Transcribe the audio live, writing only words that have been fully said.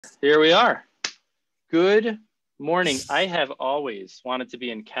Here we are. Good morning. I have always wanted to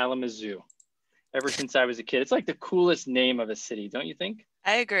be in Kalamazoo ever since I was a kid. It's like the coolest name of a city, don't you think?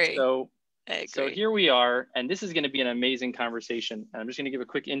 I agree. So here we are, and this is going to be an amazing conversation. And I'm just going to give a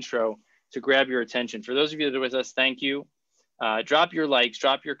quick intro to grab your attention. For those of you that are with us, thank you. Drop your likes,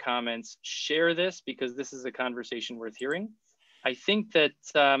 drop your comments, share this because this is a conversation worth hearing. I think that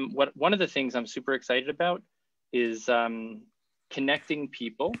one of the things I'm super excited about is connecting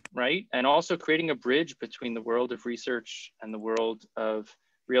people, right? And also creating a bridge between the world of research and the world of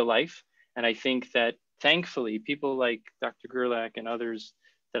real life. And I think that thankfully, people like Dr. Gerlach and others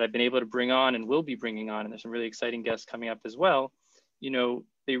that I've been able to bring on and will be bringing on, and there's some really exciting guests coming up as well,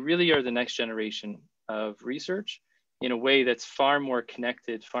 they really are the next generation of research in a way that's far more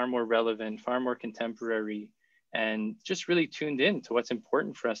connected, far more relevant, far more contemporary, and just really tuned in to what's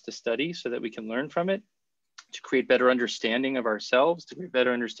important for us to study so that we can learn from it, to create better understanding of ourselves, to create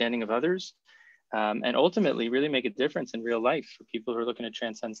better understanding of others, and ultimately really make a difference in real life for people who are looking to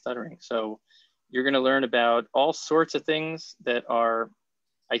transcend stuttering. So you're going to learn about all sorts of things that are,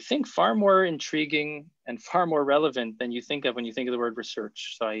 I think, far more intriguing and far more relevant than you think of when you think of the word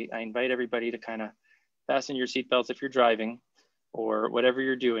research. So I invite everybody to kind of fasten your seatbelts if you're driving or whatever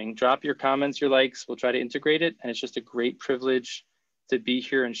you're doing. Drop your comments, your likes. We'll try to integrate it. And it's just a great privilege to be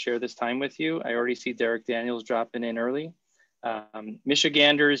here and share this time with you. I already see Derek Daniels dropping in early.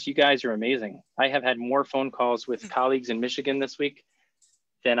 Michiganders, you guys are amazing. I have had more phone calls with colleagues in Michigan this week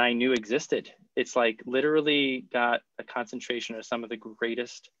than I knew existed. It's like literally got a concentration of some of the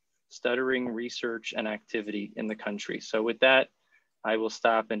greatest stuttering research and activity in the country. So with that, I will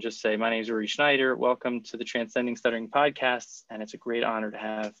stop and just say, my name is Uri Schneider. Welcome to the Transcending Stuttering podcasts. And it's a great honor to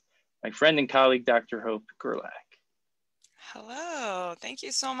have my friend and colleague, Dr. Hope Gerlach. Hello, thank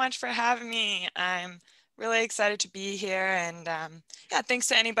you so much for having me. I'm really excited to be here, and yeah, thanks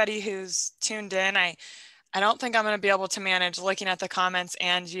to anybody who's tuned in. I don't think I'm going to be able to manage looking at the comments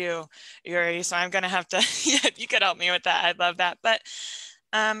and you, Uri, so I'm going to have to, yeah, you could help me with that. I'd love that. But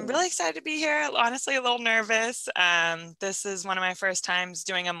I'm really excited to be here. Honestly, a little nervous. This is one of my first times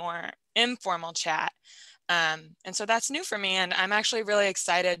doing a more informal chat. And so that's new for me. And I'm actually really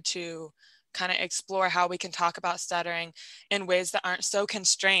excited to kind of explore how we can talk about stuttering in ways that aren't so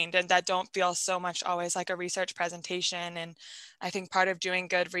constrained and that don't feel so much always like a research presentation. And I think part of doing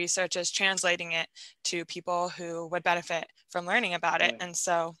good research is translating it to people who would benefit from learning about it. And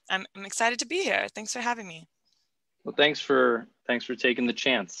so I'm excited to be here. Thanks for having me. Well, thanks for taking the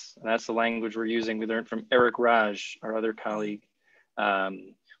chance. That's the language we're using. We learned from Eric Raj, our other colleague.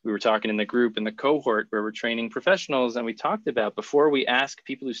 We were talking in the group, in the cohort where we're training professionals, and we talked about before we ask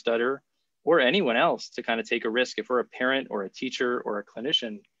people who stutter or anyone else to kind of take a risk, if we're a parent or a teacher or a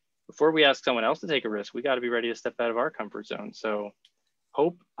clinician, before we ask someone else to take a risk, we got to be ready to step out of our comfort zone. So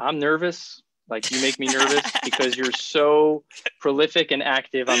Hope, I'm nervous. Like, you make me nervous because you're so prolific and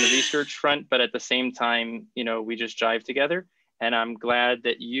active on the research front, but at the same time, we just jive together. And I'm glad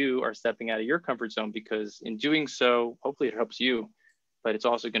that you are stepping out of your comfort zone, because in doing so, hopefully it helps you, but it's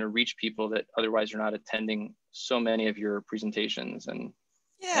also going to reach people that otherwise are not attending so many of your presentations and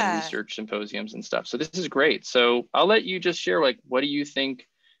research symposiums and stuff. So this is great. So I'll let you just share, like, what do you think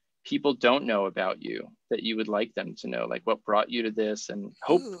people don't know about you that you would like them to know? Like, what brought you to this, and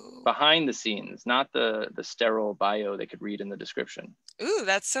hope behind the scenes, not the sterile bio they could read in the description. Ooh,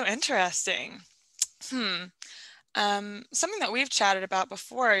 that's so interesting. Something that we've chatted about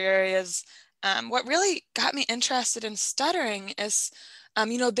before, Yuri, is what really got me interested in stuttering is,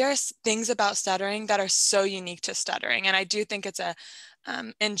 there's things about stuttering that are so unique to stuttering. And I do think it's a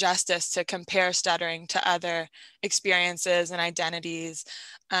injustice to compare stuttering to other experiences and identities.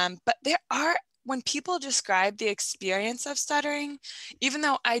 But there are, when people describe the experience of stuttering, even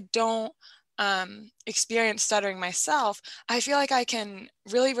though I don't experience stuttering myself, I feel like I can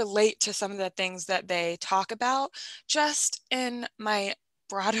really relate to some of the things that they talk about just in my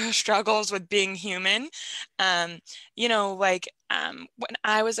broader struggles with being human. When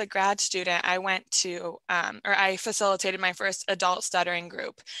I was a grad student, I went to, or I facilitated my first adult stuttering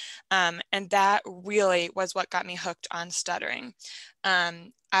group. And that really was what got me hooked on stuttering.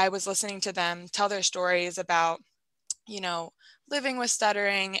 I was listening to them tell their stories about, living with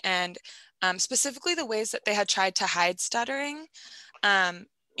stuttering, and specifically the ways that they had tried to hide stuttering,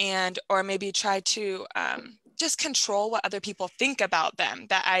 or maybe try to just control what other people think about them,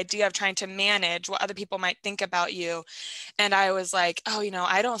 that idea of trying to manage what other people might think about you. And I was like, oh,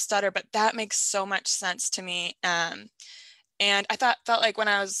 I don't stutter, but that makes so much sense to me. And I felt like when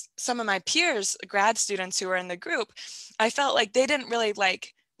I was, some of my peers, grad students who were in the group, I felt like they didn't really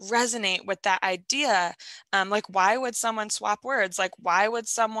resonate with that idea. Like, why would someone swap words? Like, why would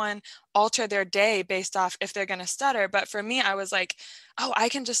someone alter their day based off if they're going to stutter? But for me, I was like, oh, I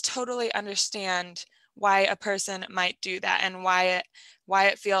can just totally understand why a person might do that, and why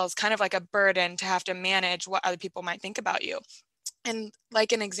it feels kind of like a burden to have to manage what other people might think about you. And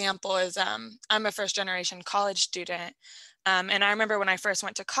like an example is, I'm a first generation college student. And I remember when I first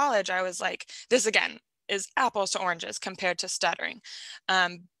went to college, I was like, this again is apples to oranges compared to stuttering.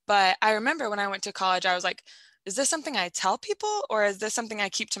 But I remember when I went to college, I was like, is this something I tell people, or is this something I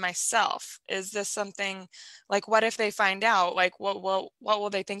keep to myself? Is this something, like, what if they find out? Like, what will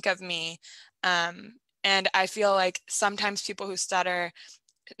they think of me? And I feel like sometimes people who stutter,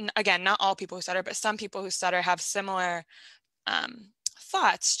 again, not all people who stutter, but some people who stutter have similar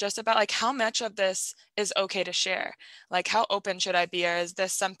thoughts just about, like, how much of this is okay to share? Like, how open should I be, or is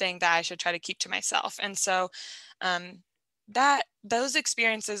this something that I should try to keep to myself? And so those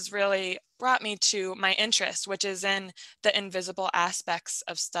experiences really brought me to my interest, which is in the invisible aspects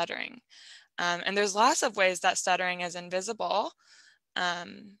of stuttering. And there's lots of ways that stuttering is invisible.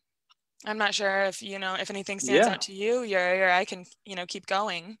 I'm not sure if, if anything stands Yeah. out to you, Uri, or I can, keep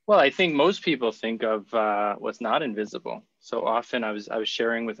going. Well, I think most people think of what's not invisible. So often I was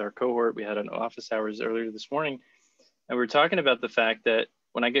sharing with our cohort, we had an office hours earlier this morning, and we were talking about the fact that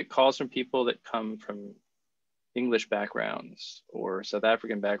when I get calls from people that come from English backgrounds or South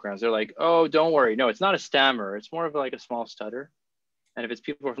African backgrounds, they're like, oh, don't worry. No, it's not a stammer. It's more of like a small stutter. And if it's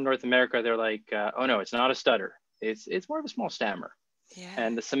people from North America, they're like, oh no, it's not a stutter. It's more of a small stammer. Yeah.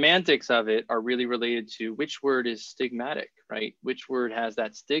 And the semantics of it are really related to which word is stigmatic, right? Which word has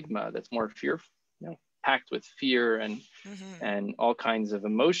that stigma that's more fearful, packed with fear and all kinds of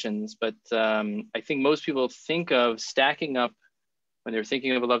emotions. But I think most people think of stacking up, when they're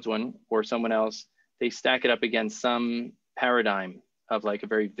thinking of a loved one or someone else, they stack it up against some paradigm of like a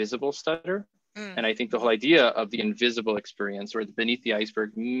very visible stutter. And I think the whole idea of the invisible experience, or the beneath the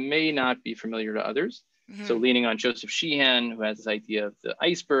iceberg, may not be familiar to others. So leaning on Joseph Sheehan, who has this idea of the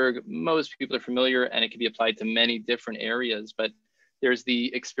iceberg, most people are familiar, and it can be applied to many different areas. But there's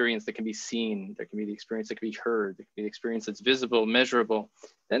the experience that can be seen. There can be the experience that can be heard. There can be the experience that's visible, measurable.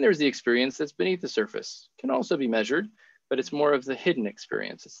 Then there's the experience that's beneath the surface, can also be measured, but it's more of the hidden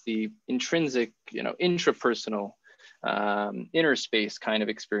experience. It's the intrinsic, intrapersonal, inner space kind of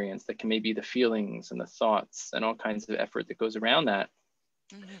experience that can maybe the feelings and the thoughts and all kinds of effort that goes around that.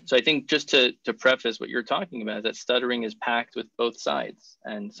 So I think just to preface what you're talking about, that stuttering is packed with both sides.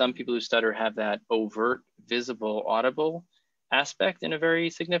 And some people who stutter have that overt, visible, audible aspect in a very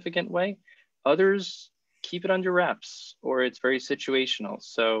significant way. Others keep it under wraps, or it's very situational.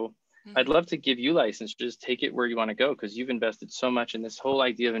 So I'd love to give you license, just take it where you want to go, because you've invested so much in this whole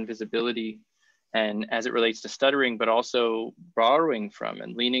idea of invisibility, and as it relates to stuttering, but also borrowing from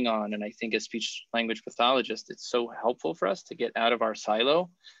and leaning on. And I think as speech language pathologists, it's so helpful for us to get out of our silo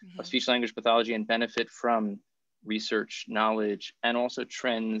of speech language pathology and benefit from research, knowledge, and also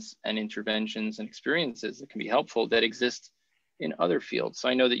trends and interventions and experiences that can be helpful that exist in other fields. So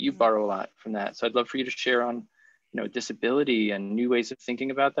I know that you borrow a lot from that. So I'd love for you to share on, disability and new ways of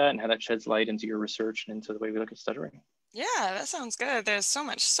thinking about that, and how that sheds light into your research and into the way we look at stuttering. Yeah, that sounds good. There's so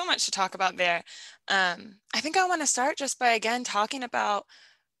much to talk about there. I think I want to start just by, again, talking about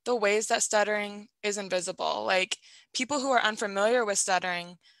the ways that stuttering is invisible. Like, people who are unfamiliar with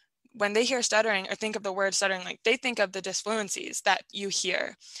stuttering, when they hear stuttering or think of the word stuttering, like, they think of the disfluencies that you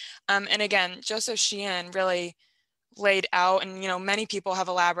hear. And again, Joseph Sheehan really laid out, and many people have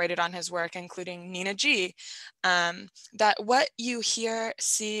elaborated on his work, including Nina G, that what you hear,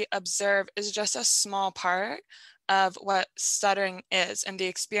 see, observe is just a small part of what stuttering is and the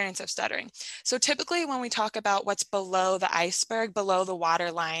experience of stuttering. So typically when we talk about what's below the iceberg, below the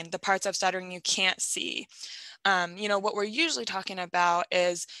waterline, the parts of stuttering you can't see, what we're usually talking about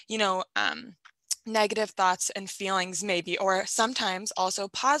is, negative thoughts and feelings maybe, or sometimes also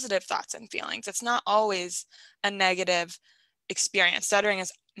positive thoughts and feelings. It's not always a negative experience. Stuttering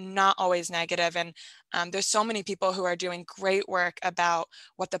is not always negative. And there's so many people who are doing great work about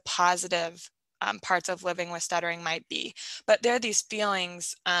what the positive parts of living with stuttering might be. But there are these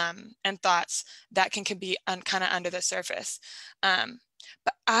feelings and thoughts that can be kind of under the surface.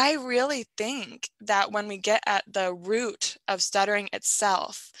 But I really think that when we get at the root of stuttering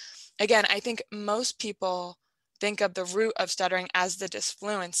itself, again, I think most people think of the root of stuttering as the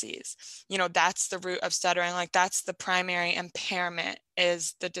disfluencies. That's the root of stuttering. Like, that's the primary impairment,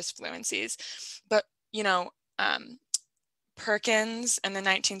 is the disfluencies. But, Perkins in the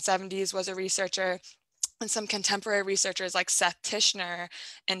 1970s was a researcher And some contemporary researchers like Seth Tishner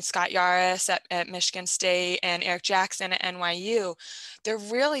and Scott Yaris at Michigan State and Eric Jackson at NYU, they're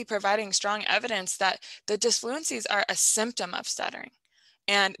really providing strong evidence that the disfluencies are a symptom of stuttering.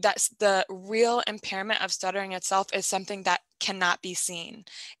 And that's the real impairment of stuttering itself is something that cannot be seen.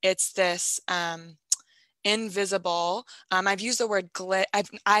 It's this invisible. I've used the word glitch.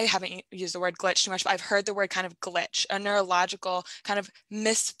 I haven't used the word glitch too much, but I've heard the word kind of glitch, a neurological kind of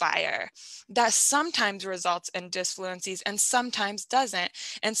misfire that sometimes results in disfluencies and sometimes doesn't.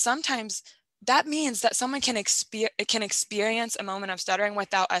 And sometimes that means that someone can experience a moment of stuttering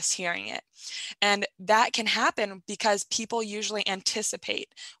without us hearing it. And that can happen because people usually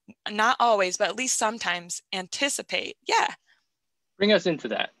anticipate, not always, but at least sometimes anticipate. Yeah. Bring us into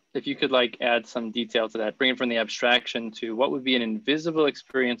that. If you could like add some detail to that, bring it from the abstraction to what would be an invisible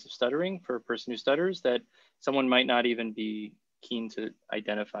experience of stuttering for a person who stutters that someone might not even be keen to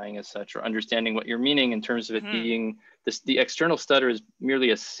identifying as such or understanding what you're meaning in terms of it being this, the external stutter is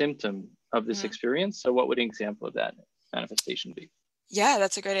merely a symptom of this experience. So what would an example of that manifestation be? Yeah,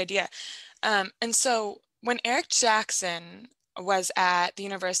 that's a great idea. And so when Eric Jackson was at the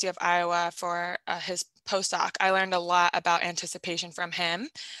University of Iowa for his postdoc, I learned a lot about anticipation from him.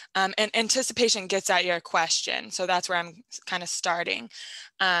 And anticipation gets at your question. So that's where I'm kind of starting.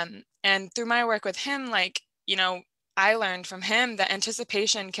 And through my work with him, like, you know, I learned from him that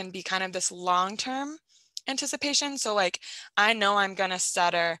anticipation can be kind of this long-term anticipation. So like, I know I'm going to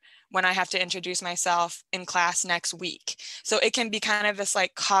stutter when I have to introduce myself in class next week. So it can be kind of this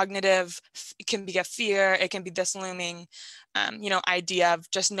like cognitive, it can be a fear, it can be this looming, you know, idea of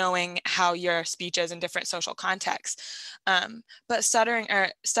just knowing how your speech is in different social contexts. But stuttering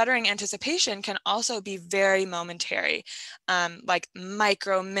anticipation can also be very momentary, like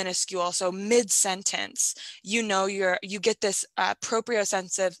micro, minuscule. So mid-sentence, you know, you get this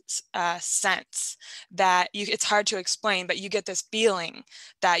proprioceptive sense that it's hard to explain, but you get this feeling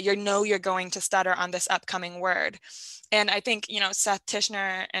that you know you're going to stutter on this upcoming word. And I think, you know, Seth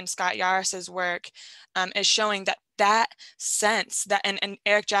Tishner and Scott Yaris's work is showing that that sense that, and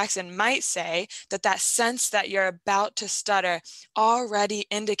Eric Jackson might say that that sense that you're about to stutter already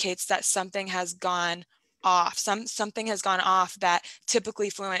indicates that something has gone off. Something has gone off that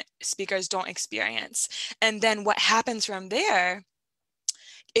typically fluent speakers don't experience. And then what happens from there,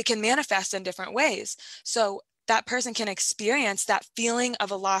 it can manifest in different ways. So that person can experience that feeling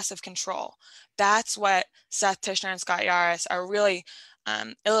of a loss of control. That's what Seth Tishner and Scott Yaris are really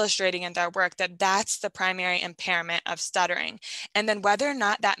illustrating in their work, that that's the primary impairment of stuttering. And then whether or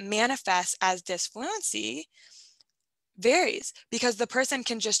not that manifests as disfluency varies, because the person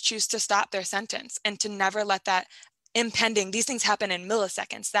can just choose to stop their sentence and to never let that impending, these things happen in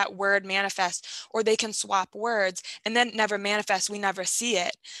milliseconds, that word manifests, or they can swap words and then never manifest, we never see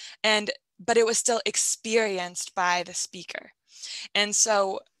it. But it was still experienced by the speaker. And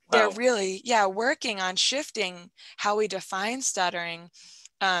so they're really, working on shifting how we define stuttering,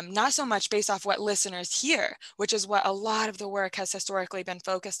 not so much based off what listeners hear, which is what a lot of the work has historically been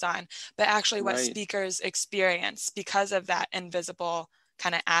focused on, but actually what speakers experience because of that invisible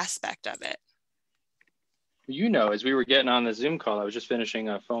kind of aspect of it. You know, as we were getting on the Zoom call, I was just finishing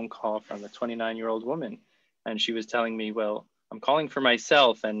a phone call from a 29-year-old woman, and she was telling me, well, I'm calling for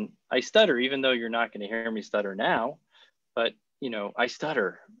myself and I stutter, even though you're not going to hear me stutter now, but you know, I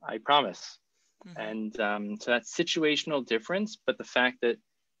stutter, I promise. And so that situational difference, but the fact that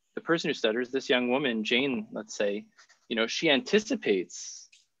the person who stutters, this young woman, Jane, let's say, you know, she anticipates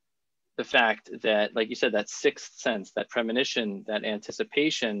the fact that, like you said, that sixth sense, that premonition, that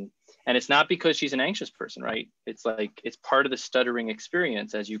anticipation, and it's not because she's an anxious person, right? It's like, it's part of the stuttering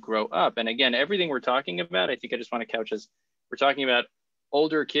experience as you grow up. And again, everything we're talking about, I think I just want to couch as, we're talking about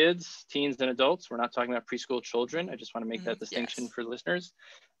older kids, teens and adults. We're not talking about preschool children. I just want to make that distinction for listeners.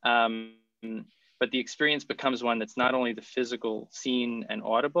 But the experience becomes one that's not only the physical, seen and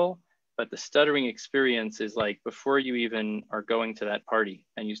audible, but the stuttering experience is like before you even are going to that party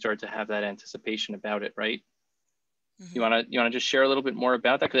and you start to have that anticipation about it, right? You wanna just share a little bit more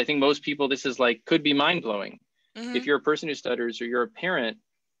about that? Because I think most people, this is like, could be mind-blowing. If you're a person who stutters or you're a parent,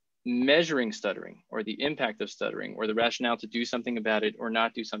 measuring stuttering or the impact of stuttering or the rationale to do something about it or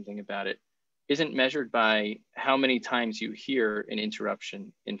not do something about it isn't measured by how many times you hear an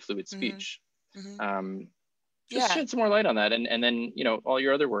interruption in fluid speech. Just shed some more light on that. And then, you know, all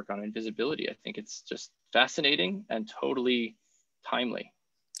your other work on invisibility, I think it's just fascinating and totally timely.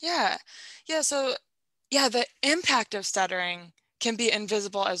 So the impact of stuttering can be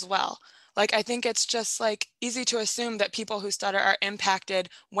invisible as well. Like, I think it's just like easy to assume that people who stutter are impacted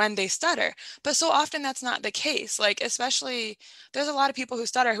when they stutter, but so often that's not the case. Like, especially there's a lot of people who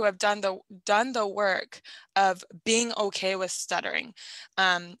stutter who have done the work of being okay with stuttering,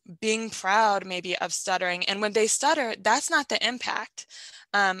 being proud maybe of stuttering. And when they stutter, that's not the impact.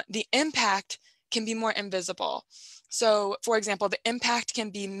 The impact can be more invisible. So, for example, the impact can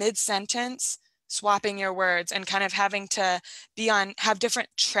be mid-sentence, swapping your words and kind of having to have different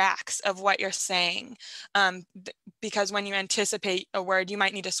tracks of what you're saying. Because when you anticipate a word, you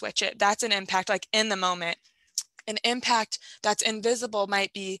might need to switch it. That's an impact, like in the moment. An impact that's invisible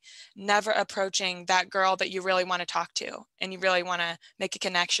might be never approaching that girl that you really want to talk to and you really want to make a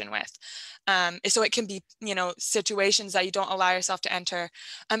connection with. So it can be, situations that you don't allow yourself to enter.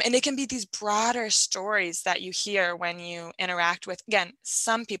 And it can be these broader stories that you hear when you interact with, again,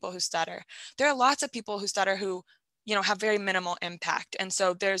 some people who stutter. There are lots of people who stutter who, have very minimal impact. And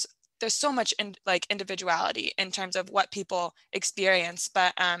so there's so much individuality in terms of what people experience.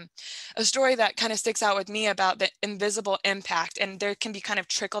 But a story that kind of sticks out with me about the invisible impact, and there can be kind of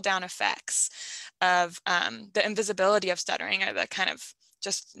trickle down effects of the invisibility of stuttering, or the kind of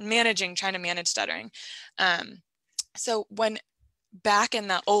just trying to manage stuttering. So back in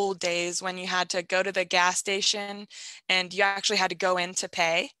the old days, when you had to go to the gas station and you actually had to go in to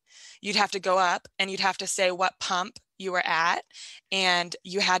pay, you'd have to go up and you'd have to say what pump you were at, and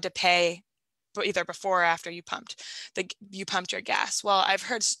you had to pay either before or after you pumped your gas. Well, I've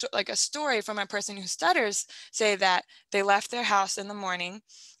heard a story from a person who stutters say that they left their house in the morning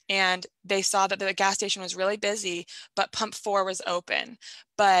and they saw that the gas station was really busy, but pump 4 was open.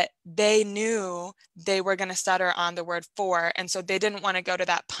 But they knew they were going to stutter on the word 4, and so they didn't want to go to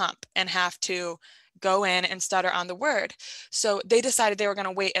that pump and have to go in and stutter on the word. So they decided they were going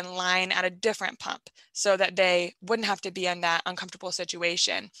to wait in line at a different pump so that they wouldn't have to be in that uncomfortable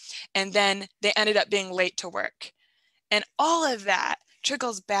situation. And then they ended up being late to work. And all of that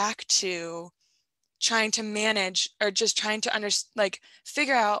trickles back to trying to manage, or just trying to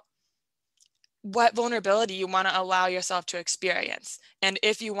figure out what vulnerability you want to allow yourself to experience, and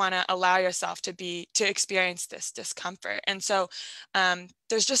if you want to allow yourself to experience this discomfort. And so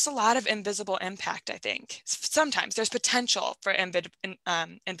there's just a lot of invisible impact. I think sometimes there's potential for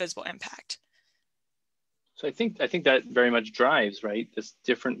invisible impact. So I think that very much drives, right, this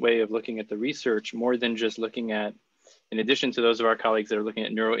different way of looking at the research, more than just looking at, in addition to those of our colleagues that are looking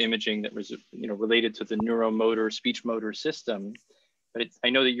at neuroimaging that was related to the neuromotor speech motor system. But I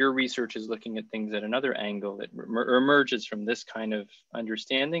know that your research is looking at things at another angle that emerges from this kind of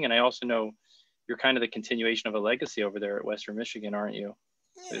understanding. And I also know you're kind of the continuation of a legacy over there at Western Michigan, aren't you?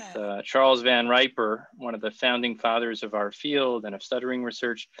 Yeah. With Charles Van Riper, one of the founding fathers of our field and of stuttering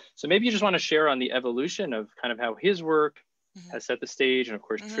research. So maybe you just want to share on the evolution of kind of how his work has set the stage. And of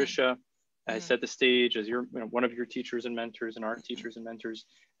course, Tricia has set the stage as one of your teachers and mentors, and our teachers and mentors.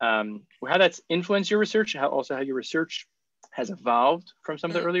 How that's influenced your research, how your research has evolved from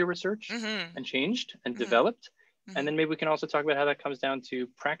some of the earlier research and changed and developed. And then maybe we can also talk about how that comes down to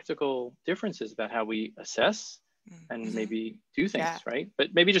practical differences about how we assess and maybe do things, right? But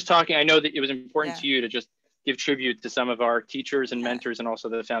maybe just talking, I know that it was important to you to just give tribute to some of our teachers and mentors, and also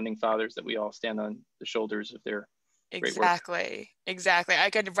the founding fathers that we all stand on the shoulders of their great work. Exactly. I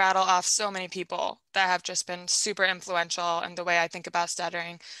could rattle off so many people that have just been super influential in the way I think about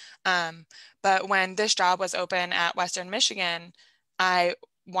stuttering. But when this job was open at Western Michigan, I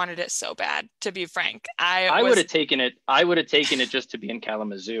wanted it so bad, to be frank. I would have taken it just to be in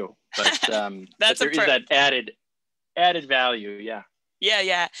Kalamazoo, but but there is that added value.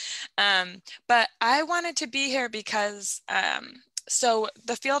 Yeah. But I wanted to be here because so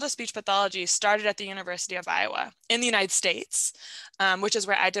the field of speech pathology started at the University of Iowa in the United States, which is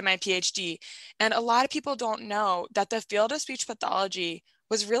where I did my PhD. And a lot of people don't know that the field of speech pathology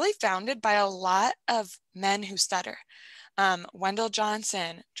was really founded by a lot of men who stutter. Wendell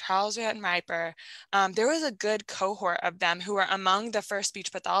Johnson, Charles Van Riper. There was a good cohort of them who were among the first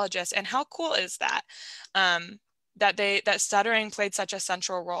speech pathologists. And how cool is that? That stuttering played such a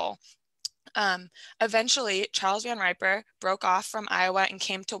central role. Eventually, Charles Van Riper broke off from Iowa and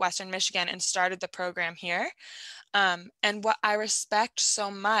came to Western Michigan and started the program here. And what I respect so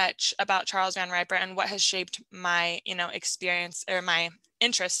much about Charles Van Riper, and what has shaped my, experience or my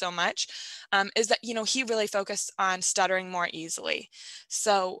interest so much, is that, he really focused on stuttering more easily.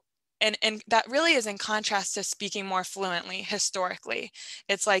 So, and that really is in contrast to speaking more fluently historically.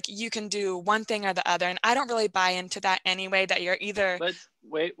 It's like you can do one thing or the other. And I don't really buy into that anyway, that you're either... Let's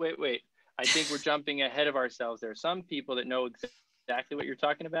wait. I think we're jumping ahead of ourselves. There are some people that know exactly what you're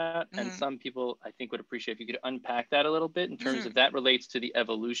talking about. Mm-hmm. And some people I think would appreciate if you could unpack that a little bit in terms of that relates to the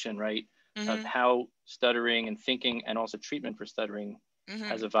evolution, right, of how stuttering and thinking and also treatment for stuttering Mm-hmm.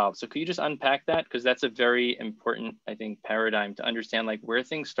 has evolved. So could you just unpack that? Because that's a very important, I think, paradigm to understand like where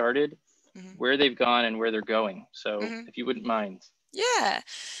things started, Mm-hmm. where they've gone and where they're going. So Mm-hmm. if you wouldn't mind. Yeah.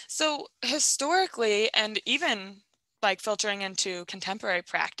 So historically, and even like filtering into contemporary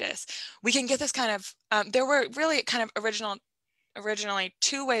practice, we can get this kind of, there were really kind of originally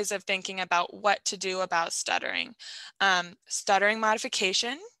two ways of thinking about what to do about stuttering. Stuttering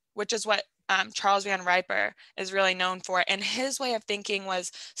modification, which is what Charles Van Riper is really known for. And his way of thinking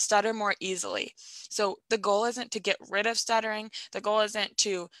was stutter more easily. So the goal isn't to get rid of stuttering. The goal isn't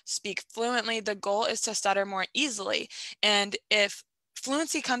to speak fluently. The goal is to stutter more easily. And if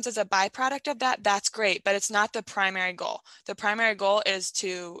fluency comes as a byproduct of that, that's great, but it's not the primary goal. The primary goal is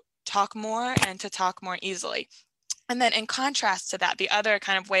to talk more and to talk more easily. And then in contrast to that, the other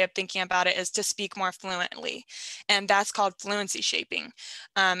kind of way of thinking about it is to speak more fluently. And that's called fluency shaping.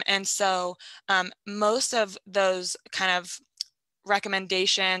 And so most of those kind of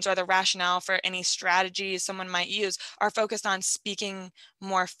recommendations or the rationale for any strategies someone might use are focused on speaking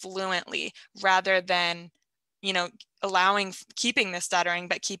more fluently rather than, you know, keeping the stuttering,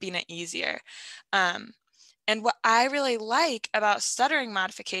 but keeping it easier. And what I really like about stuttering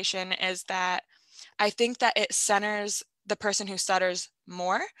modification is that I think that it centers the person who stutters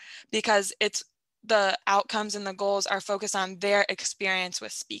more because the outcomes and the goals are focused on their experience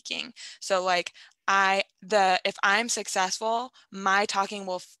with speaking. So like if I'm successful, my talking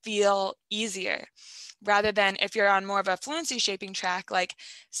will feel easier rather than if you're on more of a fluency shaping track, like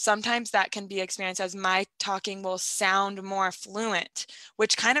sometimes that can be experienced as my talking will sound more fluent,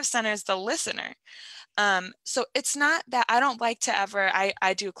 which kind of centers the listener. So it's not that I don't like to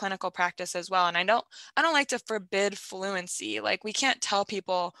I do clinical practice as well. And I don't like to forbid fluency. Like we can't tell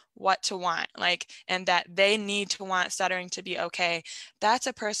people what to want, like, and that they need to want stuttering to be okay. That's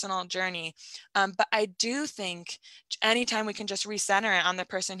a personal journey. But I do think anytime we can just recenter it on the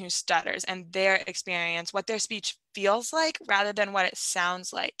person who stutters and their experience, what their speech feels like rather than what it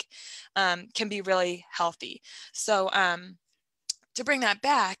sounds like, can be really healthy. So, to bring that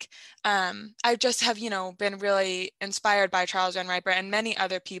back, I just have, been really inspired by Charles Van Riper and many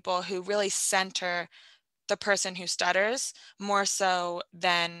other people who really center the person who stutters more so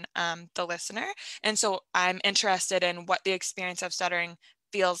than the listener. And so I'm interested in what the experience of stuttering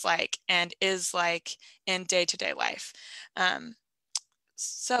feels like and is like in day-to-day life.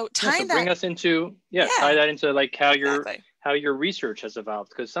 So So tying bring that, us into, tie yeah, that into like how exactly. your research has evolved.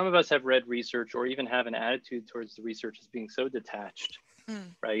 Because some of us have read research or even have an attitude towards the research as being so detached,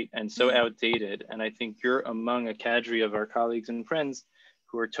 right? And so outdated. And I think you're among a cadre of our colleagues and friends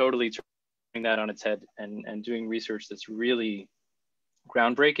who are totally turning that on its head and doing research that's really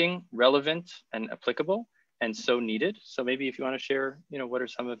groundbreaking, relevant, and applicable and so needed. So maybe if you want to share, what are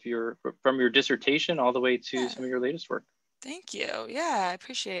some of from your dissertation all the way to some of your latest work? Thank you. Yeah, I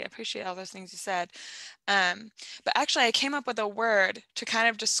appreciate all those things you said. But actually, I came up with a word to kind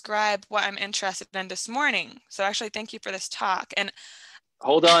of describe what I'm interested in this morning. So actually, thank you for this talk. And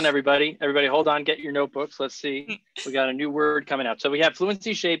hold on, everybody. Everybody, hold on. Get your notebooks. Let's see. We got a new word coming out. So we have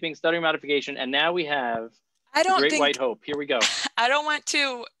fluency shaping, stuttering modification, and now we have the Great White Hope. Here we go. I don't want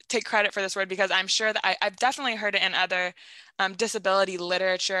to take credit for this word because I'm sure that I've definitely heard it in other disability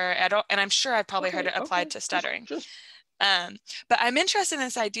literature. And I'm sure I've probably heard it applied to stuttering. But I'm interested in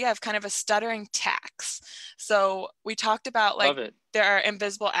this idea of kind of a stuttering tax. So we talked about like there are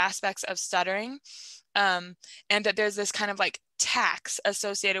invisible aspects of stuttering, and that there's this kind of like tax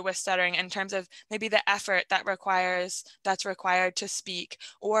associated with stuttering in terms of maybe the effort that's required to speak,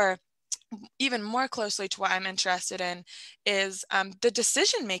 or even more closely to what I'm interested in is the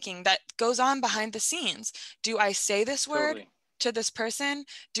decision making that goes on behind the scenes. Do I say this word to this person?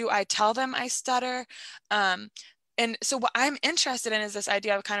 Do I tell them I stutter? And so what I'm interested in is this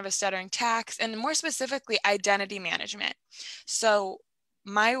idea of kind of a stuttering tax, and more specifically, identity management. So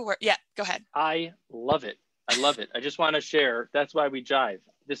my work, go ahead. I love it. I love it. I just want to share. That's why we jive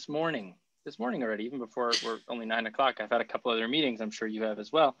this morning already, even before we're only 9 o'clock. I've had a couple other meetings. I'm sure you have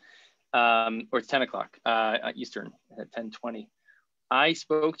as well. Or it's 10 o'clock Eastern at 10:20. I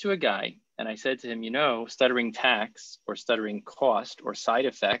spoke to a guy and I said to him, stuttering tax or stuttering cost or side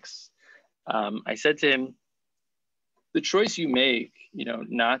effects. I said to him, the choice you make,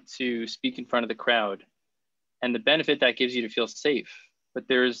 not to speak in front of the crowd and the benefit that gives you to feel safe, but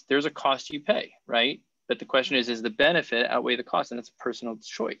there's a cost you pay, right? But the question is the benefit outweigh the cost? And that's a personal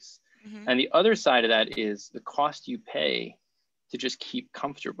choice. And the other side of that is the cost you pay to just keep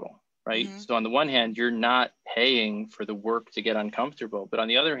comfortable, right? So on the one hand, you're not paying for the work to get uncomfortable, but on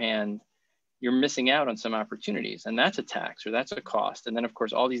the other hand, you're missing out on some opportunities, and that's a tax or that's a cost. And then of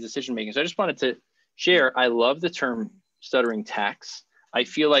course, all these decision making. So I just wanted to share, I love the term stuttering tax. I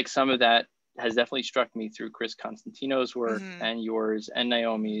feel like some of that has definitely struck me through Chris Constantino's work and yours and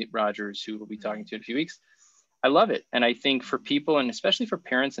Naomi Rogers, who we'll be talking to in a few weeks. I love it. And I think for people, and especially for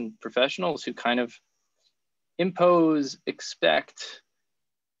parents and professionals who kind of impose, expect,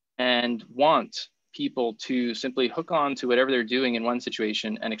 and want people to simply hook on to whatever they're doing in one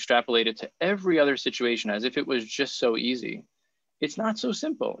situation and extrapolate it to every other situation as if it was just so easy. It's not so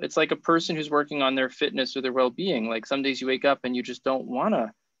simple. It's like a person who's working on their fitness or their well-being. Like some days you wake up and you just don't want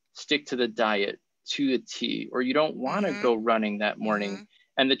to stick to the diet to the T, or you don't want to go running that morning.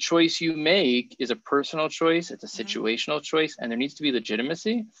 And the choice you make is a personal choice. It's a situational choice, and there needs to be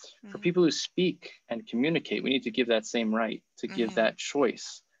legitimacy. For people who speak and communicate, we need to give that same right to give that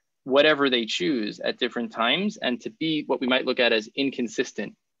choice, whatever they choose at different times, and to be what we might look at as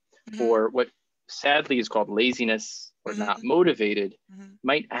inconsistent, or what sadly is called laziness or not motivated,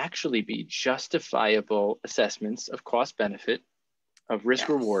 might actually be justifiable assessments of cost benefit, of risk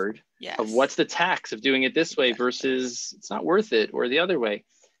reward, of what's the tax of doing it this way versus it's not worth it, or the other way.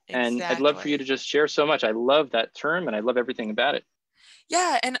 And I'd love for you to just share so much. I love that term and I love everything about it.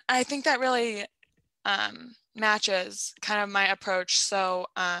 Yeah, and I think that really matches kind of my approach. So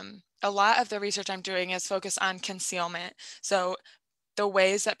a lot of the research I'm doing is focused on concealment. So the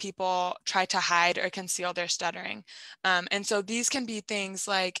ways that people try to hide or conceal their stuttering. And so these can be things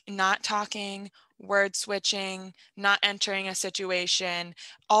like not talking, word switching, not entering a situation,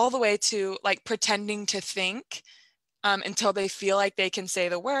 all the way to like pretending to think until they feel like they can say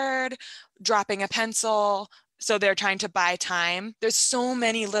the word, dropping a pencil. So they're trying to buy time. There's so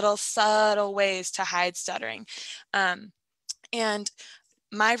many little subtle ways to hide stuttering. And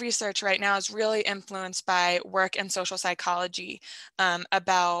my research right now is really influenced by work in social psychology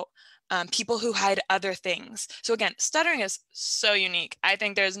about people who hide other things. So again, stuttering is so unique. I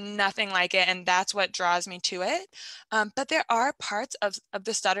think there's nothing like it, and that's what draws me to it. But there are parts of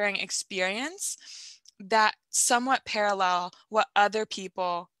the stuttering experience that somewhat parallel what other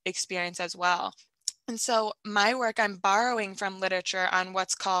people experience as well. And so my work, I'm borrowing from literature on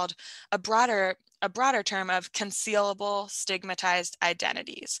what's called a broader term of concealable stigmatized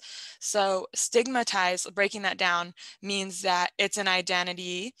identities. So stigmatized, breaking that down, means that it's an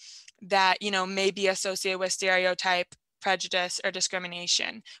identity that, you know, may be associated with stereotype, prejudice, or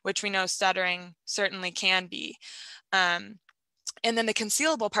discrimination, which we know stuttering certainly can be. And then the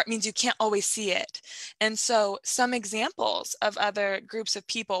concealable part means you can't always see it. And so some examples of other groups of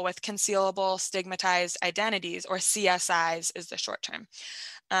people with concealable stigmatized identities, or CSIs is the short term,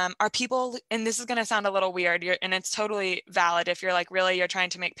 are people, and this is going to sound a little weird, and it's totally valid if you're like, really, you're trying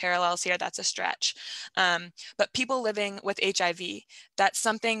to make parallels here, that's a stretch. But people living with HIV, that's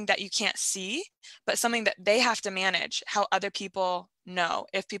something that you can't see, but something that they have to manage, how other people know,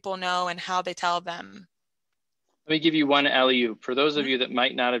 if people know, and how they tell them. Let me give you one alley-oop. For those of you that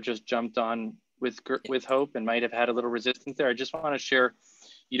might not have just jumped on with Hope and might have had a little resistance there, I just want to share,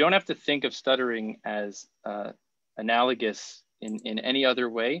 you don't have to think of stuttering as analogous in any other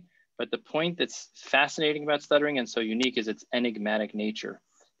way, but the point that's fascinating about stuttering and so unique is its enigmatic nature,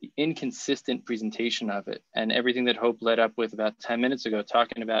 the inconsistent presentation of it, and everything that Hope led up with about 10 minutes ago,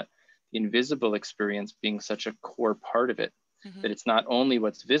 talking about the invisible experience being such a core part of it, that it's not only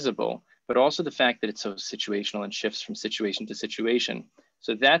what's visible, but also the fact that it's so situational and shifts from situation to situation.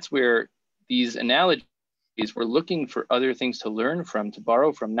 So that's where these analogies, we're looking for other things to learn from, to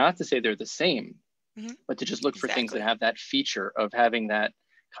borrow from, not to say they're the same, but to just look for things that have that feature of having that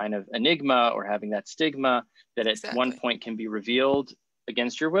kind of enigma or having that stigma that at one point can be revealed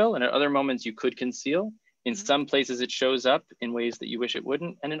against your will, and at other moments you could conceal. In some places it shows up in ways that you wish it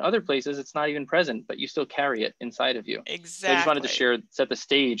wouldn't, and in other places it's not even present, but you still carry it inside of you. So I just wanted to share, set the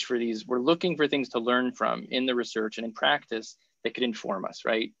stage for these. We're looking for things to learn from in the research and in practice that could inform us,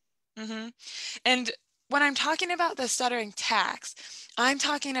 right? And when I'm talking about the stuttering tax, I'm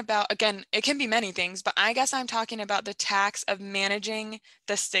talking about, again, it can be many things, but I guess I'm talking about the tax of managing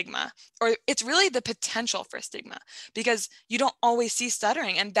the stigma, or it's really the potential for stigma, because you don't always see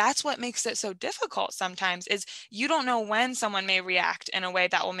stuttering. And that's what makes it so difficult sometimes, is you don't know when someone may react in a way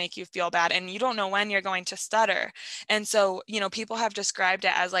that will make you feel bad, and you don't know when you're going to stutter. And so, you know, people have described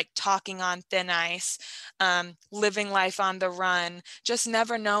it as like talking on thin ice, living life on the run, just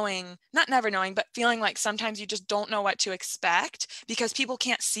never knowing, not never knowing, but feeling like sometimes you just don't know what to expect because people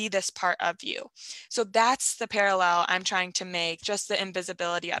can't see this part of you. So that's the parallel I'm trying to make, just the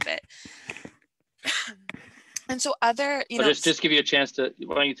invisibility of it. And so other, I'll just give you a chance to,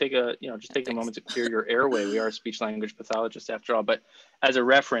 why don't you take a, just take a moment to clear your airway. We are a speech language pathologists after all, but as a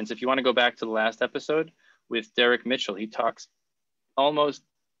reference, if you want to go back to the last episode with Derek Mitchell, he talks almost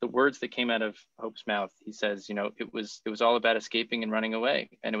the words that came out of Hope's mouth. He says, it was all about escaping and running away.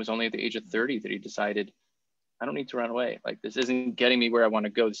 And it was only at the age of 30 that he decided, I don't need to run away. Like, this isn't getting me where I want to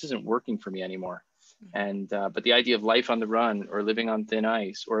go. This isn't working for me anymore. And, but the idea of life on the run or living on thin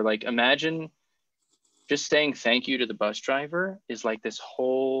ice, or like, imagine just saying thank you to the bus driver is like this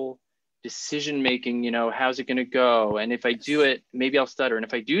whole decision-making, how's it going to go? And if I do it, maybe I'll stutter. And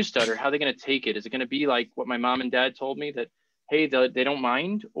if I do stutter, how are they going to take it? Is it going to be like what my mom and dad told me, that, hey, they don't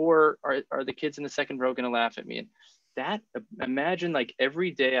mind? Or are the kids in the second row going to laugh at me? And that, imagine like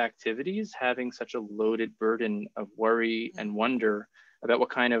everyday activities having such a loaded burden of worry and wonder about what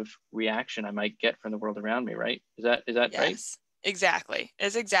kind of reaction I might get from the world around me, right? Is that Yes. right? Exactly.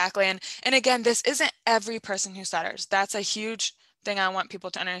 And again, this isn't every person who stutters. That's a huge thing I want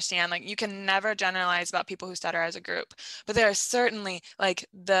people to understand. Like, you can never generalize about people who stutter as a group, but there are certainly, like,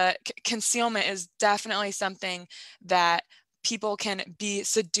 the concealment is definitely something that people can be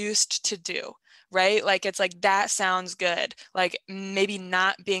seduced to do, right? Like, it's like, that sounds good. Like, maybe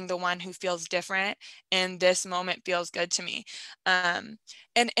not being the one who feels different in this moment feels good to me. And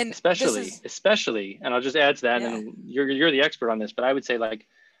especially, and I'll just add to that, and you're the expert on this, but I would say, like,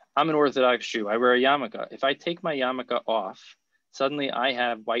 I'm an Orthodox Jew. I wear a yarmulke. If I take my yarmulke off, suddenly I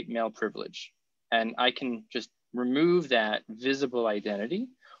have white male privilege, and I can just remove that visible identity,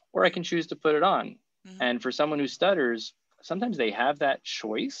 or I can choose to put it on. And for someone who stutters, sometimes they have that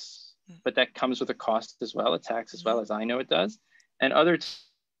choice, but that comes with a cost as well, a tax as well, as I know it does. And other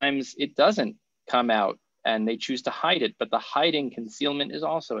times it doesn't come out and they choose to hide it, but the hiding concealment is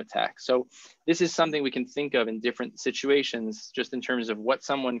also a tax. So this is something we can think of in different situations, just in terms of what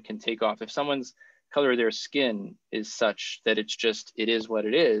someone can take off. If someone's color of their skin is such that it is what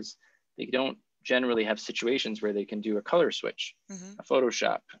it is, they don't generally have situations where they can do a color switch, a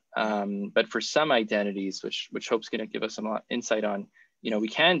Photoshop. But for some identities, which Hope's going to give us some insight on, we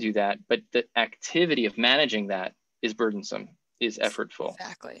can do that, but the activity of managing that is burdensome, is effortful,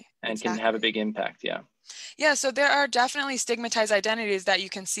 and can have a big impact. Yeah, so there are definitely stigmatized identities that you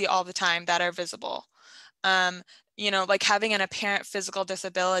can see all the time that are visible. Like having an apparent physical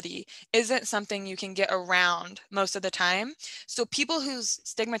disability isn't something you can get around most of the time. So people whose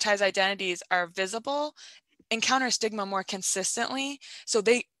stigmatized identities are visible encounter stigma more consistently. So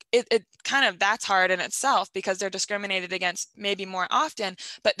it kind of, that's hard in itself because they're discriminated against maybe more often,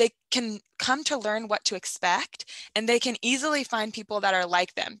 but they can come to learn what to expect, and they can easily find people that are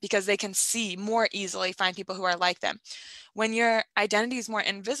like them because they can more easily find people who are like them. When your identity is more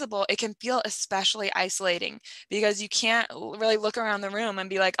invisible, it can feel especially isolating because you can't really look around the room and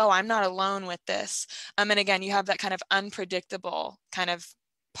be like, oh, I'm not alone with this. And again, you have that kind of unpredictable kind of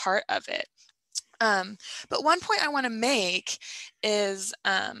part of it. But one point I want to make is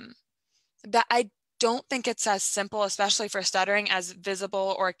that I don't think it's as simple, especially for stuttering, as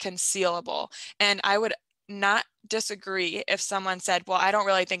visible or concealable. And I would not disagree if someone said, well, I don't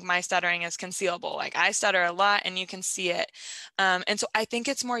really think my stuttering is concealable. Like, I stutter a lot and you can see it. And so I think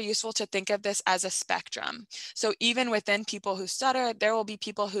it's more useful to think of this as a spectrum. So even within people who stutter, there will be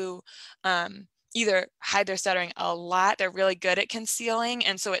people who either hide their stuttering a lot, they're really good at concealing,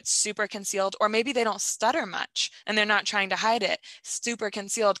 and so it's super concealed, or maybe they don't stutter much and they're not trying to hide it, super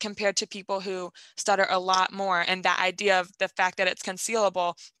concealed, compared to people who stutter a lot more, and that idea of the fact that it's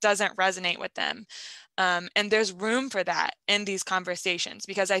concealable doesn't resonate with them. And there's room for that in these conversations,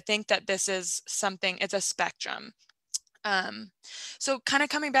 because I think that this is something, it's a spectrum. So kind of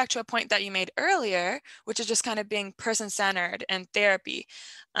coming back to a point that you made earlier, which is just kind of being person-centered and therapy.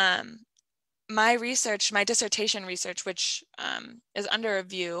 My dissertation research, which is under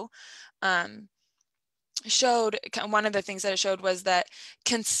review, showed, one of the things that it showed was that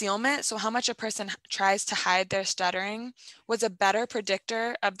concealment, so how much a person tries to hide their stuttering, was a better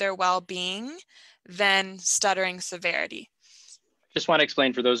predictor of their well-being than stuttering severity. Just want to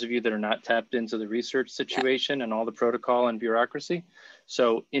explain for those of you that are not tapped into the research situation and all the protocol and bureaucracy.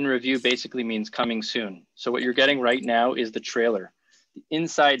 So in review basically means coming soon. So what you're getting right now is the trailer. The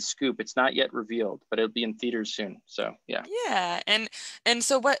inside scoop. It's not yet revealed, but it'll be in theaters soon. So yeah. Yeah, and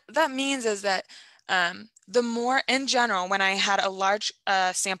so what that means is that the more, in general, when I had a large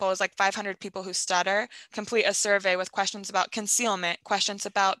sample, it was like 500 people who stutter, complete a survey with questions about concealment, questions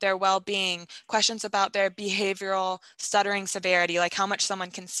about their well-being, questions about their behavioral stuttering severity, like how much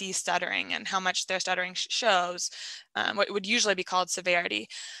someone can see stuttering and how much their stuttering shows, what would usually be called severity.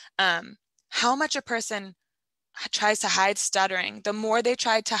 How much a person tries to hide stuttering, the more they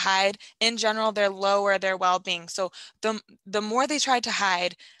try to hide, in general, they're lower their well-being. So the more they try to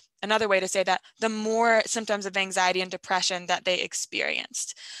hide, another way to say that, the more symptoms of anxiety and depression that they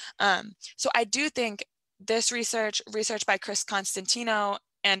experienced. So I do think this research by Chris Constantino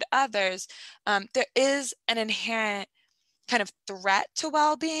and others, there is an inherent kind of threat to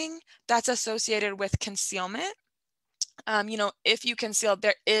well-being that's associated with concealment. If you conceal,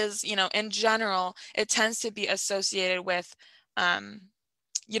 there is, in general, it tends to be associated with,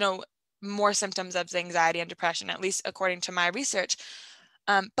 you know, more symptoms of anxiety and depression, at least according to my research.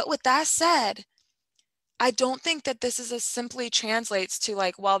 But with that said, I don't think that this is as simply translates to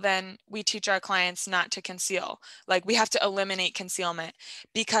like, well, then we teach our clients not to conceal. Like we have to eliminate concealment,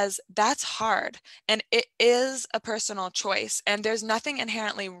 because that's hard and it is a personal choice, and there's nothing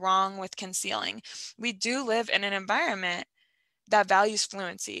inherently wrong with concealing. We do live in an environment that values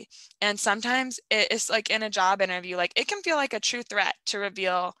fluency. And sometimes it's like in a job interview, like it can feel like a true threat to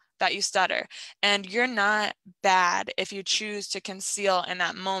reveal that you stutter. And you're not bad if you choose to conceal in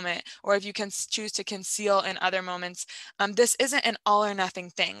that moment, or if you can choose to conceal in other moments. This isn't an all or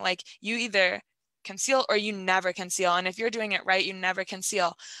nothing thing. Like you either conceal or you never conceal. And if you're doing it right, you never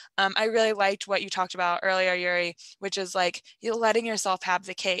conceal. I really liked what you talked about earlier, Uri, which is like you're letting yourself have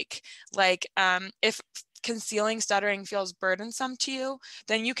the cake. Like if concealing stuttering feels burdensome to you,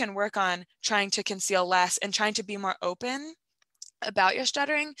 then you can work on trying to conceal less and trying to be more open about your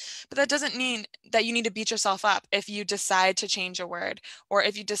stuttering. But that doesn't mean that you need to beat yourself up if you decide to change a word, or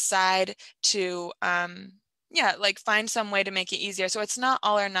if you decide to like find some way to make it easier. So it's not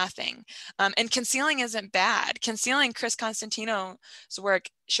all or nothing. And concealing isn't bad. Concealing, Chris Constantino's work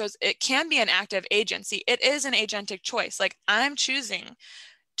shows it can be an act of agency. It is an agentic choice. Like I'm choosing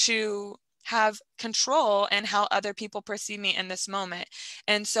to have control in how other people perceive me in this moment.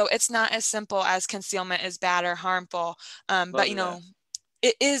 And so it's not as simple as concealment is bad or harmful. But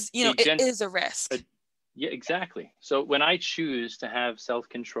it is, it is a risk. Yeah, exactly. So when I choose to have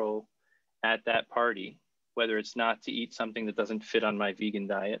self-control at that party, whether it's not to eat something that doesn't fit on my vegan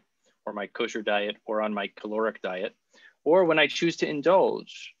diet or my kosher diet or on my caloric diet, or when I choose to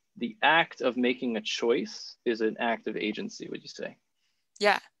indulge, the act of making a choice is an act of agency, would you say?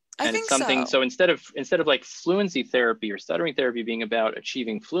 Yeah. I think it's something, so instead of like fluency therapy or stuttering therapy being about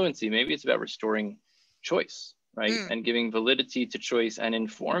achieving fluency, maybe it's about restoring choice, right? And giving validity to choice and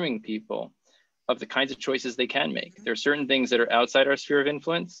informing people of the kinds of choices they can make. There are certain things that are outside our sphere of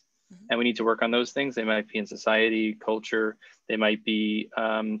influence, and we need to work on those things. They might be in society, culture, they might be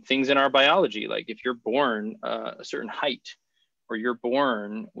things in our biology. Like if you're born a certain height, or you're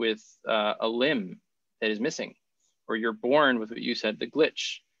born with a limb that is missing, or you're born with what you said, the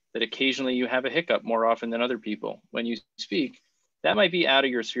glitch, that occasionally you have a hiccup more often than other people when you speak, that might be out of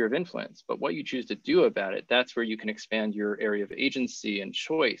your sphere of influence. But what you choose to do about it, that's where you can expand your area of agency and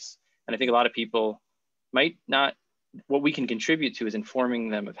choice. And I think a lot of people might not, what we can contribute to is informing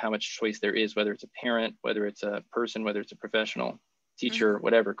them of how much choice there is, whether it's a parent, whether it's a person, whether it's a professional, teacher,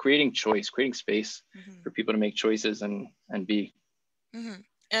 whatever, creating choice, creating space for people to make choices and be.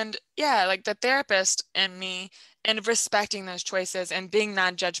 And yeah, like the therapist and me, and respecting those choices and being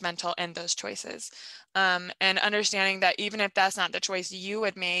non-judgmental in those choices, and understanding that even if that's not the choice you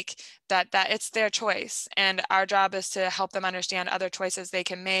would make, that it's their choice, and our job is to help them understand other choices they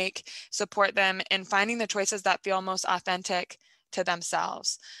can make, support them in finding the choices that feel most authentic to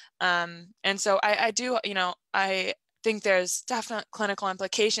themselves. And so I do, I think there's definite clinical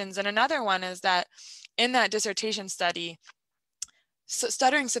implications. And another one is that in that dissertation study, so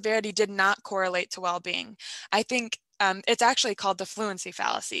stuttering severity did not correlate to well-being. I think it's actually called the fluency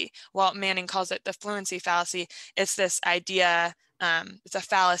fallacy. Walt Manning calls it the fluency fallacy. It's this idea, it's a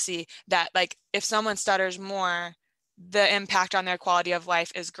fallacy that like if someone stutters more, the impact on their quality of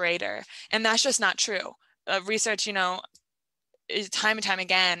life is greater. And that's just not true. Research, time and time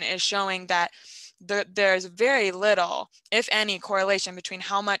again is showing that there's very little, if any, correlation between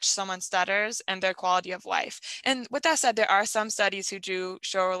how much someone stutters and their quality of life. And with that said, there are some studies who do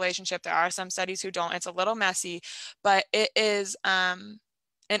show a relationship. There are some studies who don't. It's a little messy, but it is an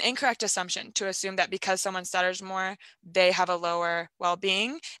incorrect assumption to assume that because someone stutters more, they have a lower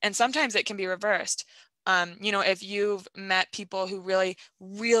well-being. And sometimes it can be reversed. If you've met people who really,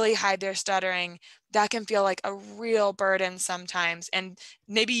 really hide their stuttering, that can feel like a real burden sometimes. And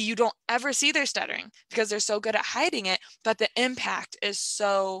maybe you don't ever see their stuttering because they're so good at hiding it, but the impact is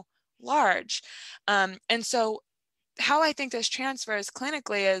so large. And so how I think this transfers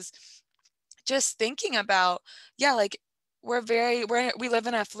clinically is just thinking about, like we live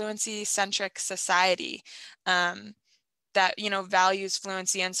in a fluency centric society that, values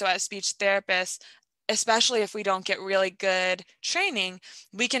fluency. And so as speech therapists, especially if we don't get really good training,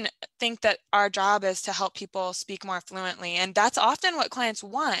 we can think that our job is to help people speak more fluently. And that's often what clients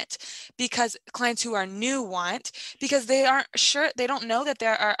want, because clients who are new want, because they aren't sure, they don't know that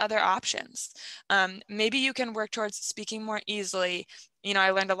there are other options. Maybe you can work towards speaking more easily. You know,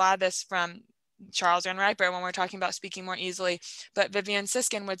 I learned a lot of this from Charles and Riper when we're talking about speaking more easily, but Vivian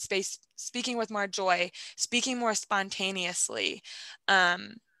Siskin would space speaking with more joy, speaking more spontaneously.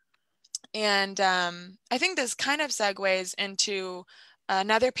 I think this kind of segues into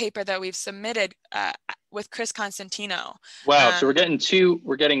another paper that we've submitted with Chris Constantino. Wow, so we're getting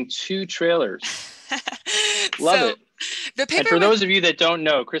two trailers. Love So it. the paper, and for those of you that don't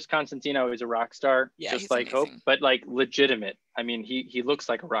know, Chris Constantino is a rock star, yeah, just like Hope, but like legitimate. I mean, he looks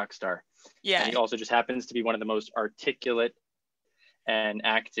like a rock star. Yeah. And he also just happens to be one of the most articulate and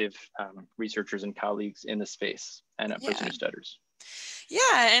active researchers and colleagues in the space, and a person who stutters.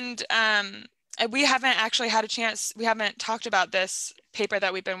 Yeah, and we haven't actually had a chance, we haven't talked about this paper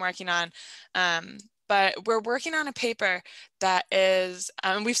that we've been working on, but we're working on a paper that is,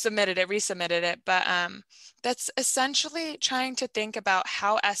 we've resubmitted it, but that's essentially trying to think about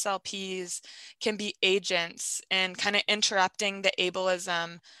how SLPs can be agents in kind of interrupting the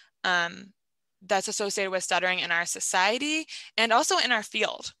ableism that's associated with stuttering in our society and also in our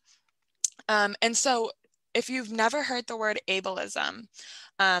field. And so if you've never heard the word ableism,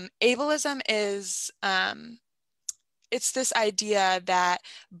 ableism is, it's this idea that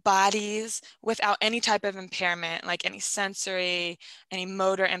bodies without any type of impairment, like any sensory, any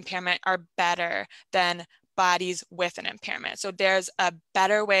motor impairment, are better than bodies with an impairment. So there's a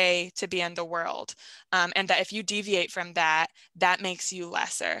better way to be in the world. And that if you deviate from that, that makes you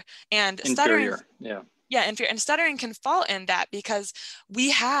lesser. And inferior. Stuttering, yeah, inferior. And stuttering can fall in that because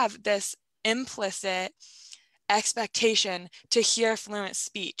we have this implicit expectation to hear fluent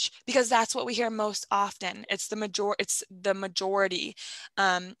speech because that's what we hear most often. It's the majority.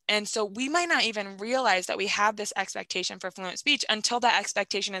 And so we might not even realize that we have this expectation for fluent speech until that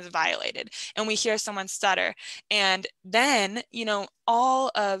expectation is violated and we hear someone stutter. And then, you know,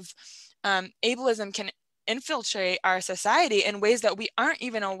 all of ableism can infiltrate our society in ways that we aren't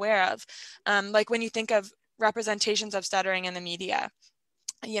even aware of. Like when you think of representations of stuttering in the media,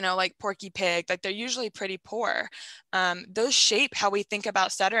 you know, like Porky Pig, like they're usually pretty poor. Those shape how we think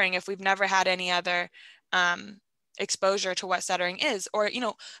about stuttering if we've never had any other exposure to what stuttering is. Or, you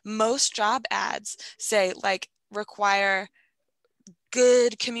know, most job ads say like require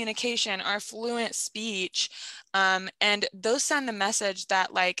good communication or fluent speech. And those send the message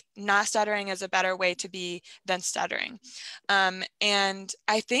that like not stuttering is a better way to be than stuttering. And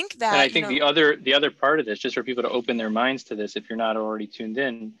I think that, and I think the other part of this, just for people to open their minds to this, if you're not already tuned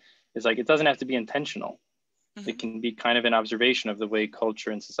in, is like, it doesn't have to be intentional. Mm-hmm. It can be kind of an observation of the way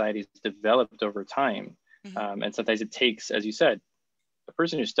culture and society has developed over time. Mm-hmm. And sometimes it takes, as you said, a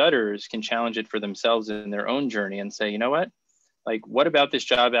person who stutters can challenge it for themselves in their own journey and say, you know what? Like, what about this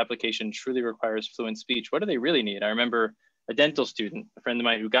job application truly requires fluent speech? What do they really need? I remember a dental student, a friend of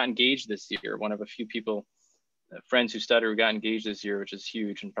mine who got engaged this year, one of a few people, friends who stutter who got engaged this year, which is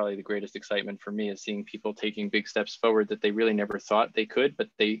huge. And probably the greatest excitement for me is seeing people taking big steps forward that they really never thought they could, but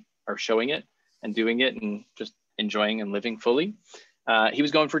they are showing it and doing it and just enjoying and living fully. He was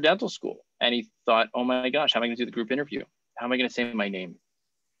going for dental school and he thought, oh my gosh, how am I gonna do the group interview? How am I gonna say my name?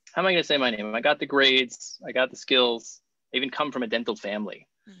 How am I gonna say my name? I got the grades, I got the skills. I even come from a dental family.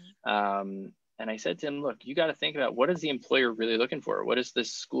 Mm-hmm. And I said to him, look, you got to think about what is the employer really looking for? What is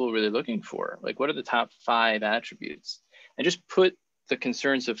this school really looking for? Like, what are the top 5 attributes? And just put the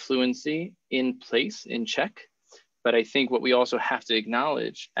concerns of fluency in place, in check. But I think what we also have to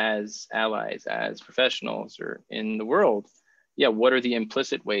acknowledge as allies, as professionals or in the world, what are the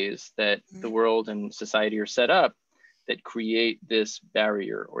implicit ways that mm-hmm. the world and society are set up that create this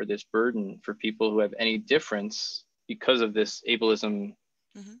barrier or this burden for people who have any difference because of this ableism,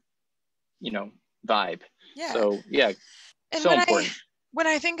 mm-hmm. you know, vibe. Yeah. So and so important. When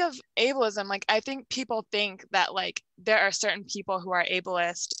I think of ableism, like I think people think that like there are certain people who are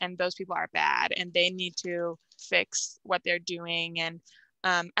ableist and those people are bad and they need to fix what they're doing. And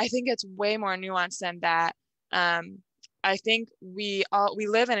I think it's way more nuanced than that. I think we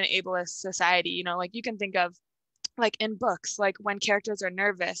live in an ableist society, you know, like you can think of like in books, like when characters are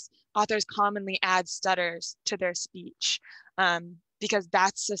nervous, authors commonly add stutters to their speech because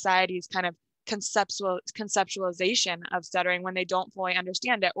that's society's kind of conceptualization of stuttering when they don't fully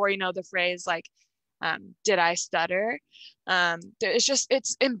understand it. Or, you know, the phrase like, did I stutter?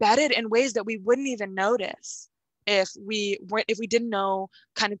 It's embedded in ways that we wouldn't even notice if we didn't know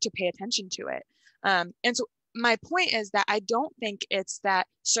kind of to pay attention to it. And so my point is that I don't think it's that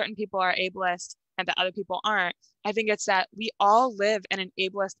certain people are ableist that other people aren't. I think it's that we all live in an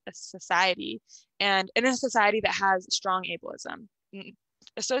ableist society, and in a society that has strong ableism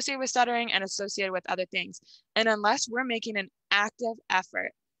associated with stuttering and associated with other things. And unless we're making an active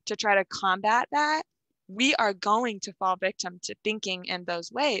effort to try to combat that, we are going to fall victim to thinking in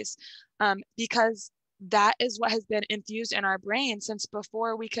those ways, because that is what has been infused in our brain since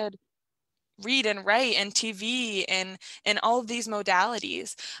before we could read and write and TV and all of these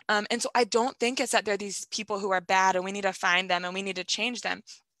modalities. And so I don't think it's that there are these people who are bad and we need to find them and we need to change them.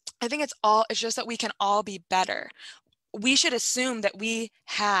 I think it's just that we can all be better. We should assume that we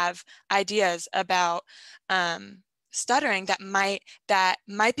have ideas about stuttering that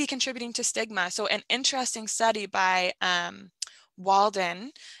might be contributing to stigma. So an interesting study by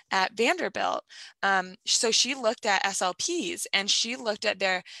Walden at Vanderbilt. So she looked at SLPs and she looked at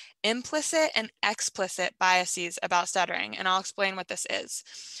their implicit and explicit biases about stuttering. And I'll explain what this is.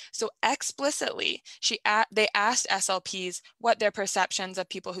 So explicitly, they asked SLPs what their perceptions of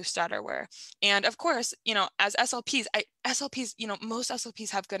people who stutter were. And of course, as SLPs, most SLPs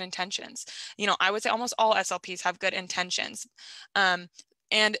have good intentions. I would say almost all SLPs have good intentions.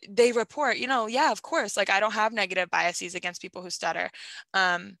 And they report, yeah, of course, like I don't have negative biases against people who stutter.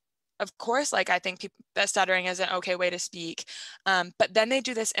 Of course, like I think that stuttering is an okay way to speak. But then they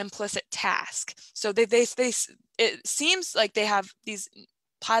do this implicit task. So it seems like they have these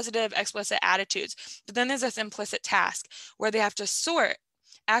positive explicit attitudes, but then there's this implicit task where they have to sort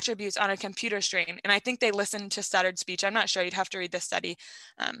attributes on a computer screen. And I think they listen to stuttered speech. I'm not sure, you'd have to read this study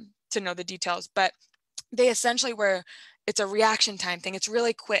to know the details, but they essentially it's a reaction time thing. It's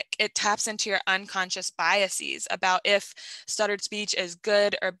really quick. It taps into your unconscious biases about if stuttered speech is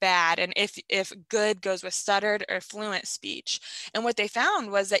good or bad, and if good goes with stuttered or fluent speech. And what they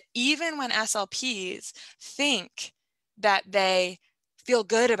found was that even when SLPs think that they feel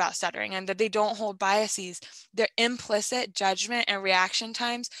good about stuttering and that they don't hold biases, their implicit judgment and reaction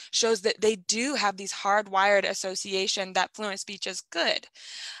times shows that they do have these hardwired association that fluent speech is good.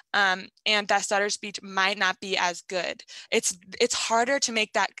 And that stuttered speech might not be as good. It's harder to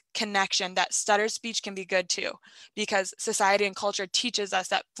make that connection that stuttered speech can be good too, because society and culture teaches us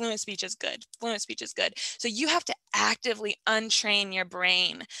that fluent speech is good. Fluent speech is good. So you have to actively untrain your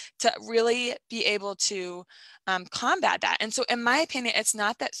brain to really be able to combat that. And so in my opinion, it's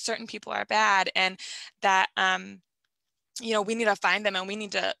not that certain people are bad and that we need to find them and we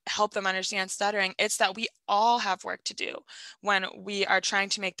need to help them understand stuttering. It's that we all have work to do when we are trying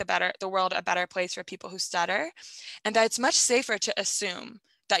to make the world a better place for people who stutter, and that it's much safer to assume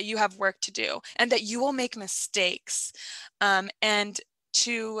that you have work to do and that you will make mistakes, and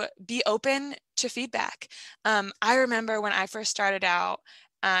to be open to feedback. I remember when I first started out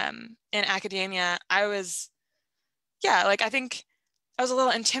in academia, I think I was a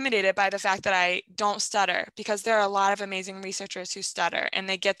little intimidated by the fact that I don't stutter, because there are a lot of amazing researchers who stutter and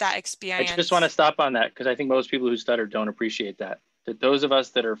they get that experience. I just want to stop on that because I think most people who stutter don't appreciate that those of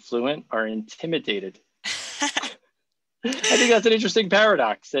us that are fluent are intimidated. I think that's an interesting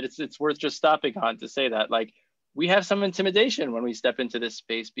paradox that it's worth just stopping on to say that. Like, we have some intimidation when we step into this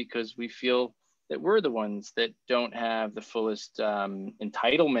space because we feel that we're the ones that don't have the fullest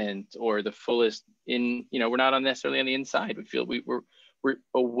entitlement or the fullest we're not necessarily on the inside. We feel we're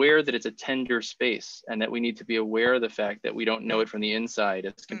aware that it's a tender space and that we need to be aware of the fact that we don't know it from the inside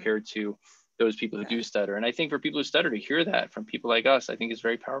as compared to those people who do stutter. And I think for people who stutter, to hear that from people like us, I think is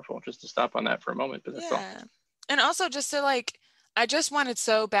very powerful. Just to stop on that for a moment, but that's all. And also just to I just wanted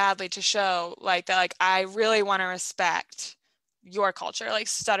so badly to show that I really want to respect your culture,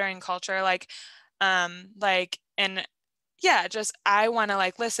 stuttering culture, I want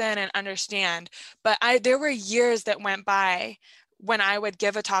to listen and understand. But there were years that went by when I would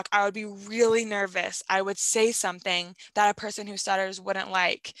give a talk, I would be really nervous. I would say something that a person who stutters wouldn't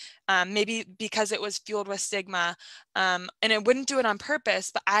like, maybe because it was fueled with stigma, and it wouldn't do it on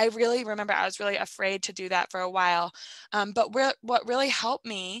purpose. But I really remember I was really afraid to do that for a while. But what really helped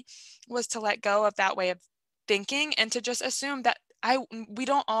me was to let go of that way of thinking and to just assume that we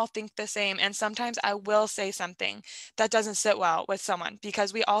don't all think the same. And sometimes I will say something that doesn't sit well with someone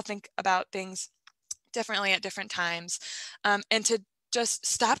because we all think about things differently at different times, and to just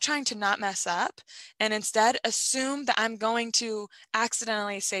stop trying to not mess up and instead assume that I'm going to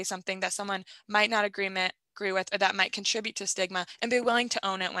accidentally say something that someone might not agree with or that might contribute to stigma, and be willing to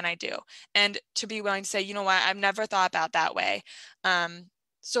own it when I do, and to be willing to say, you know what, I've never thought about that way.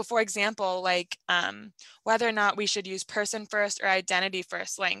 So for example, whether or not we should use person first or identity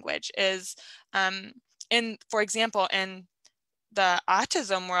first language is, for example, in the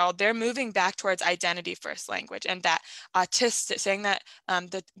autism world, they're moving back towards identity first language, and that autistic, saying that,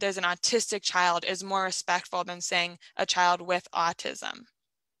 that there's an autistic child is more respectful than saying a child with autism.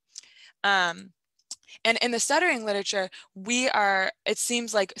 And in the stuttering literature, we are, it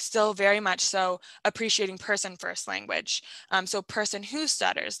seems like still very much so appreciating person first language. So person who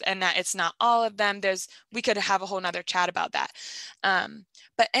stutters, and that it's not all of them. We could have a whole nother chat about that.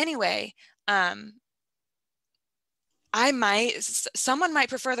 But anyway, someone might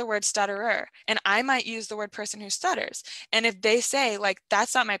prefer the word stutterer, and I might use the word person who stutters. And if they say like,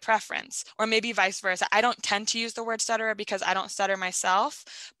 that's not my preference, or maybe vice versa, I don't tend to use the word stutterer because I don't stutter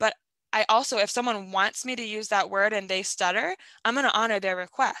myself, but I also, if someone wants me to use that word and they stutter, I'm going to honor their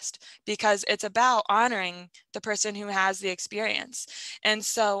request, because it's about honoring the person who has the experience. And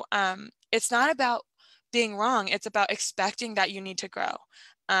so it's not about being wrong. It's about expecting that you need to grow.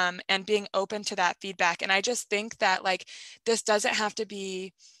 And being open to that feedback. And I just think that like, this doesn't have to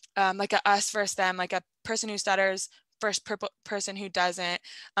be like a us versus them, like a person who stutters versus person who doesn't,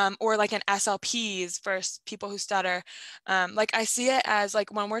 or like an SLPs versus people who stutter. Like I see it as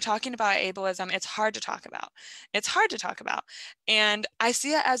like, when we're talking about ableism, it's hard to talk about. It's hard to talk about. And I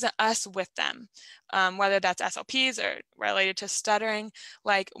see it as an us with them, whether that's SLPs or related to stuttering.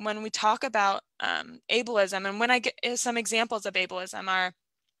 Like when we talk about ableism, and when I get some examples of ableism are,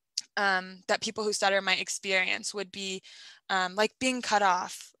 that people who stutter might experience would be like being cut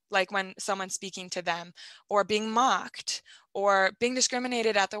off, like when someone's speaking to them, or being mocked, or being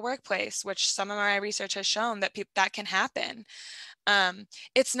discriminated at the workplace, which some of my research has shown that that can happen.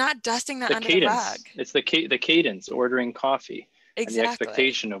 It's not dusting that under the rug. It's the cadence, ordering coffee. Exactly. And the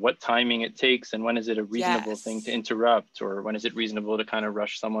expectation of what timing it takes, and when is it a reasonable thing to interrupt, or when is it reasonable to kind of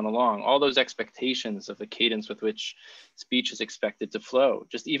rush someone along. All those expectations of the cadence with which speech is expected to flow,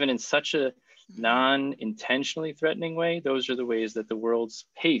 just even in such a non-intentionally threatening way, those are the ways that the world's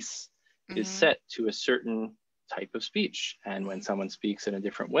pace is set to a certain type of speech. And when someone speaks in a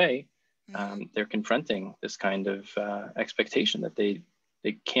different way, they're confronting this kind of expectation that they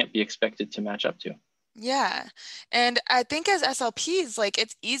can't be expected to match up to. Yeah. And I think as SLPs, like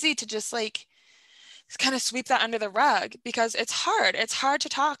it's easy to just like kind of sweep that under the rug, because it's hard. It's hard to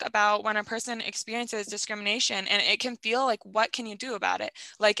talk about when a person experiences discrimination, and it can feel like, what can you do about it?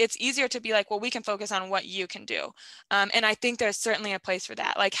 Like it's easier to be like, well, we can focus on what you can do. And I think there's certainly a place for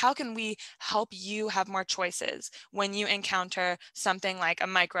that. Like, how can we help you have more choices when you encounter something like a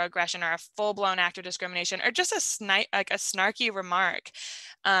microaggression or a full-blown act of discrimination, or just a snarky remark?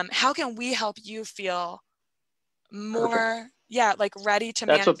 How can we help you feel more like ready to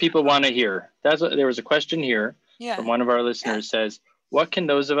manage? That's what people want to hear. There was a question here from one of our listeners says, what can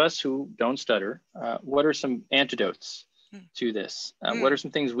those of us who don't stutter, what are some antidotes to this? What are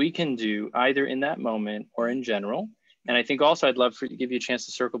some things we can do either in that moment or in general? And I think also I'd love to give you a chance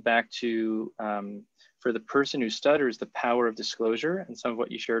to circle back to, for the person who stutters, the power of disclosure, and some of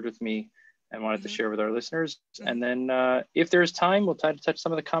what you shared with me and wanted to share with our listeners. And then if there's time, we'll try to touch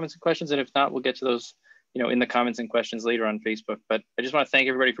some of the comments and questions. And if not, we'll get to those in the comments and questions later on Facebook. But I just want to thank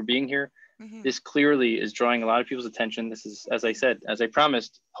everybody for being here. This clearly is drawing a lot of people's attention. This is, as I said, as I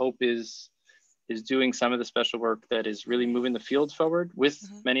promised, Hope is doing some of the special work that is really moving the field forward with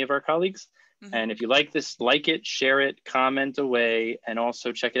many of our colleagues. And if you like this, like it, share it, comment away, and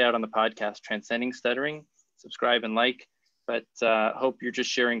also check it out on the podcast, Transcending Stuttering, subscribe and like. But Hope, you're just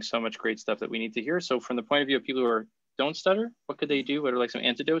sharing so much great stuff that we need to hear. So from the point of view of people who don't stutter, what could they do? What are like some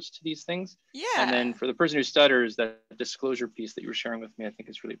antidotes to these things? And then for the person who stutters, that disclosure piece that you were sharing with me, I think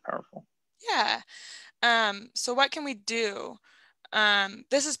is really powerful. So what can we do?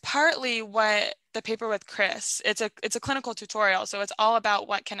 This is partly what the paper with Chris, it's a clinical tutorial. So it's all about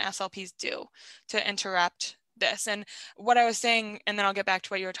what can SLPs do to interrupt this. And what I was saying, and then I'll get back to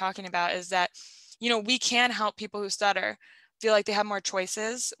what you were talking about, is that, we can help people who stutter feel like they have more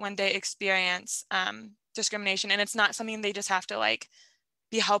choices when they experience discrimination, and it's not something they just have to like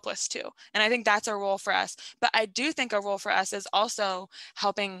be helpless to. And I think that's a role for us. But I do think a role for us is also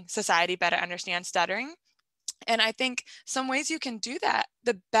helping society better understand stuttering. And I think some ways you can do that,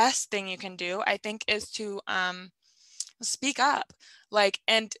 the best thing you can do, I think, is to speak up, like,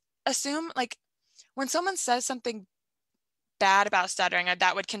 and assume, like, when someone says something bad about stuttering, or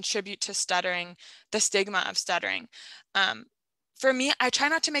that would contribute to stuttering, the stigma of stuttering, for me, I try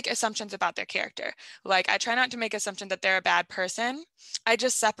not to make assumptions about their character. Like, I try not to make assumption that they're a bad person. I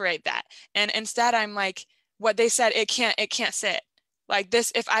just separate that. And instead, I'm like, what they said, it can't sit. Like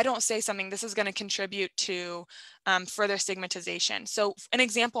this, if I don't say something, this is going to contribute to further stigmatization. So an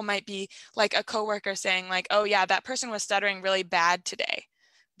example might be like a coworker saying like, oh yeah, that person was stuttering really bad today.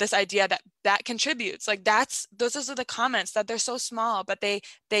 this idea that contributes. Like those are the comments that they're so small, but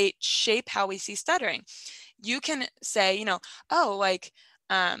they shape how we see stuttering. You can say, you know, oh, like,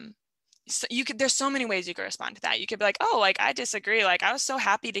 so there's so many ways you could respond to that. You could be like, oh, like, I disagree. Like, I was so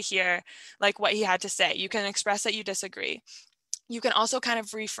happy to hear like what he had to say. You can express that you disagree. You can also kind of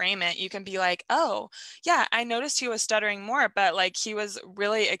reframe it. You can be like, oh, yeah, I noticed he was stuttering more, but like he was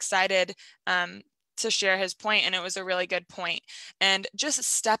really excited to share his point, and it was a really good point. And just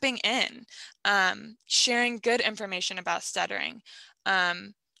stepping in, sharing good information about stuttering,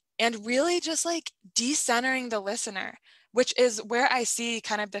 and really just like decentering the listener, which is where I see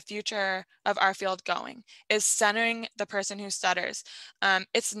kind of the future of our field going, is centering the person who stutters.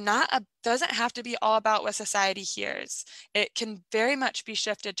 It's doesn't have to be all about what society hears. It can very much be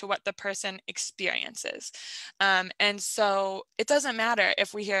shifted to what the person experiences. And so it doesn't matter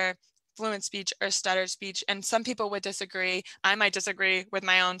if we hear fluent speech or stutter speech, and some people would disagree. I might disagree with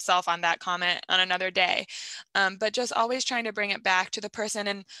my own self on that comment on another day, but just always trying to bring it back to the person.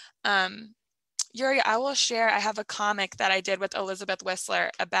 And Uri, I will share, I have a comic that I did with Elizabeth Whistler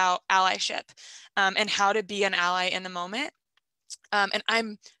about allyship, and how to be an ally in the moment. And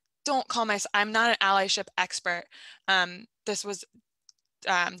I'm not an allyship expert. This was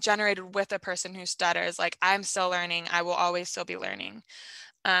generated with a person who stutters. Like, I'm still learning. I will always still be learning.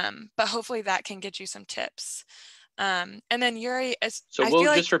 But hopefully that can get you some tips. And then Uri, So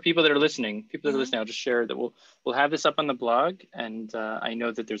just for people that are listening, I'll just share that we'll have this up on the blog, and I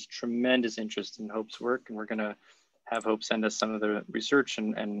know that there's tremendous interest in Hope's work, and we're going to have Hope send us some of the research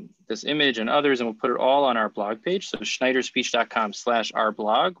and this image and others, and we'll put it all on our blog page. So schneiderspeech.com/our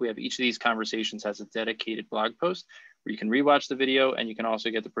blog. We have each of these conversations has a dedicated blog post where you can rewatch the video, and you can also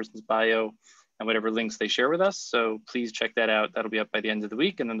get the person's bio and whatever links they share with us. So please check that out. That'll be up by the end of the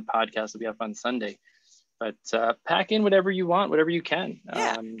week, and then the podcast will be up on Sunday. But pack in whatever you want, whatever you can.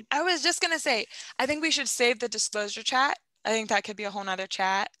 Yeah, I was just going to say, I think we should save the disclosure chat. I think that could be a whole nother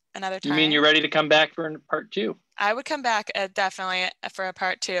chat another time. You mean you're ready to come back for part 2? I would come back definitely for a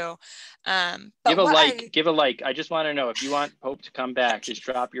part 2. Give a like. I just want to know if you want Hope to come back, just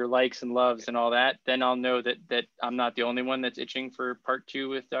drop your likes and loves and all that. Then I'll know that I'm not the only one that's itching for part 2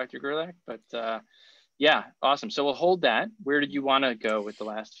 with Dr. Gerlach. But yeah, awesome. So we'll hold that. Where did you want to go with the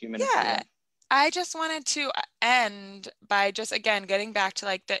last few minutes? Yeah. I just wanted to end by just, again, getting back to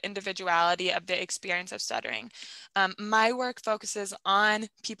like the individuality of the experience of stuttering. My work focuses on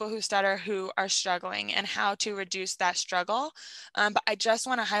people who stutter who are struggling and how to reduce that struggle. But I just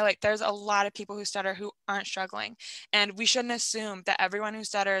want to highlight there's a lot of people who stutter who aren't struggling. And we shouldn't assume that everyone who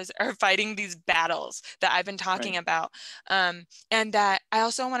stutters are fighting these battles that I've been talking about. And that I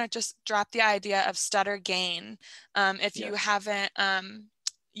also want to just drop the idea of stutter gain. If you haven't,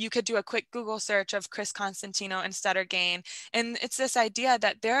 you could do a quick Google search of Chris Constantino and stutter gain. And it's this idea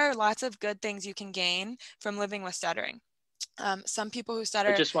that there are lots of good things you can gain from living with stuttering. Some people who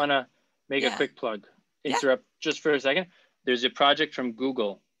stutter. I just want to make a quick plug, interrupt just for a second. There's a project from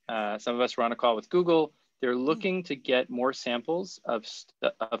Google. Some of us were on a call with Google. They're looking to get more samples of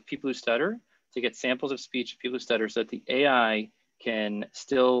people who stutter, to get samples of speech of people who stutter, so that the AI can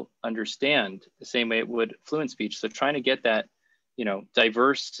still understand the same way it would fluent speech. So trying to get that,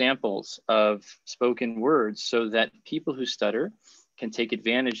 diverse samples of spoken words so that people who stutter can take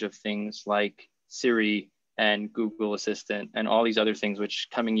advantage of things like Siri and Google Assistant and all these other things, which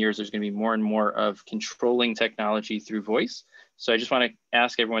coming years, there's going to be more and more of controlling technology through voice. So I just want to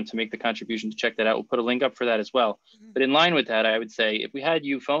ask everyone to make the contribution to check that out. We'll put a link up for that as well. But in line with that, I would say if we had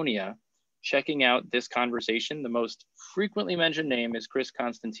Euphonia checking out this conversation, the most frequently mentioned name is Chris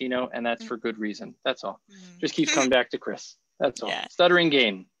Constantino, and that's for good reason. That's all. Just keeps coming back to Chris. That's all. Stuttering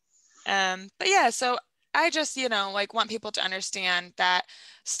gain. But yeah, so I just, want people to understand that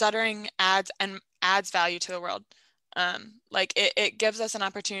stuttering adds value to the world. It gives us an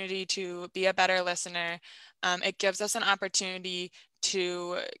opportunity to be a better listener. It gives us an opportunity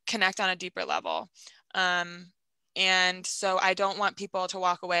to connect on a deeper level. And so I don't want people to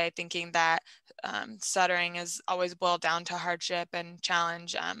walk away thinking that stuttering is always boiled down to hardship and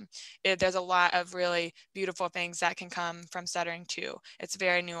challenge. There's a lot of really beautiful things that can come from stuttering too. It's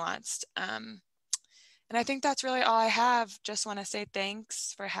very nuanced. And I think that's really all I have. Just want to say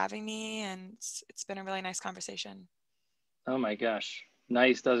thanks for having me, and it's been a really nice conversation. Oh my gosh.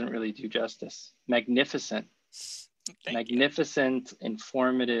 Nice doesn't really do justice. Magnificent. Magnificent,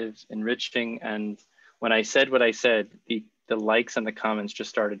 informative, enriching. And when I said what I said, the likes and the comments just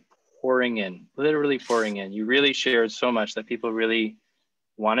started pouring in, literally pouring in. You really shared so much that people really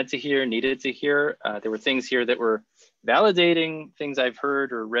wanted to hear, needed to hear. There were things here that were validating things I've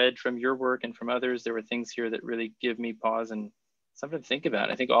heard or read from your work and from others. There were things here that really give me pause and something to think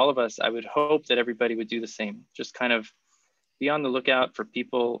about. I think all of us, I would hope that everybody would do the same. Just kind of be on the lookout for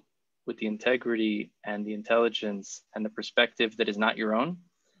people with the integrity and the intelligence and the perspective that is not your own,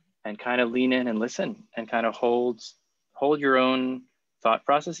 and kind of lean in and listen and kind of hold your own thought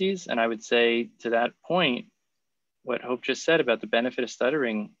processes. And I would say to that point, what Hope just said about the benefit of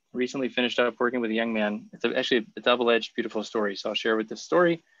stuttering, recently finished up working with a young man. It's actually a double-edged, beautiful story. So I'll share with this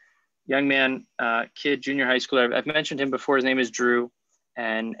story. Young man, kid, junior high schooler. I've mentioned him before. His name is Drew.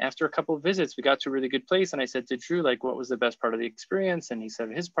 And after a couple of visits, we got to a really good place. And I said to Drew, like, what was the best part of the experience? And he said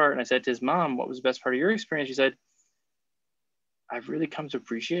his part. And I said to his mom, what was the best part of your experience? She said, I've really come to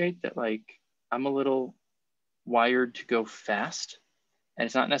appreciate that, like, I'm a little wired to go fast and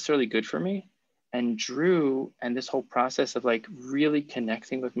it's not necessarily good for me. And Drew, and this whole process of like really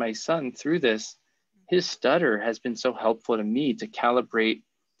connecting with my son through this, his stutter has been so helpful to me to calibrate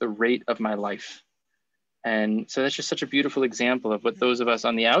the rate of my life. And so that's just such a beautiful example of what those of us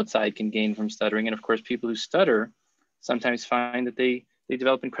on the outside can gain from stuttering. And of course, people who stutter sometimes find that they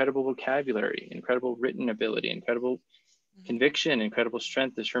develop incredible vocabulary, incredible written ability, incredible conviction, incredible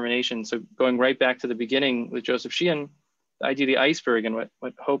strength, determination. So going right back to the beginning with Joseph Sheehan, the idea of the iceberg and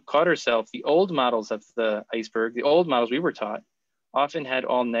what Hope caught herself, the old models of the iceberg, the old models we were taught often had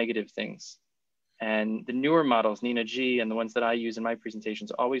all negative things. And the newer models, Nina G, and the ones that I use in my presentations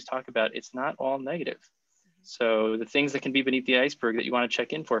always talk about it's not all negative. So the things that can be beneath the iceberg that you want to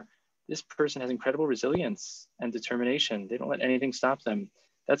check in for, this person has incredible resilience and determination. They don't let anything stop them.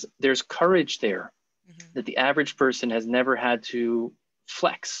 There's courage there that the average person has never had to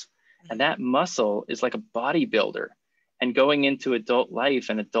flex. And that muscle is like a bodybuilder. And going into adult life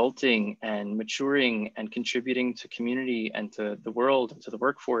and adulting and maturing and contributing to community and to the world and to the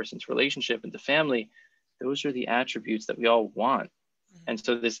workforce and to relationship and to family, those are the attributes that we all want. And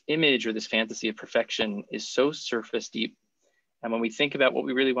so this image or this fantasy of perfection is so surface deep. And when we think about what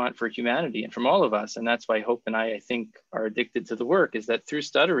we really want for humanity and from all of us, and that's why Hope and I think, are addicted to the work, is that through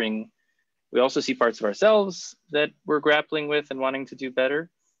stuttering, we also see parts of ourselves that we're grappling with and wanting to do better.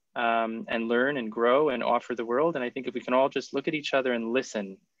 And learn and grow and offer the world. And I think if we can all just look at each other and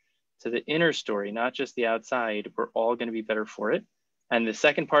listen to the inner story, not just the outside, we're all going to be better for it. And the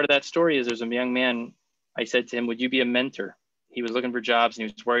second part of that story is there's a young man, I said to him, would you be a mentor? He was looking for jobs and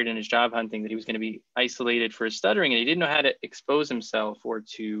he was worried in his job hunting that he was going to be isolated for his stuttering, and he didn't know how to expose himself or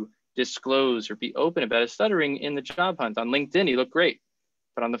to disclose or be open about his stuttering in the job hunt. On LinkedIn, he looked great,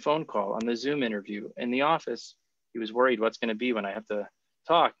 but on the phone call, on the Zoom interview, in the office, he was worried what's going to be when I have to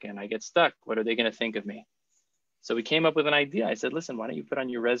talk and I get stuck. What are they going to think of me? So we came up with an idea. I said, listen, why don't you put on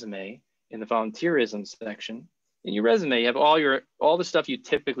your resume in the volunteerism section? In your resume, you have all the stuff you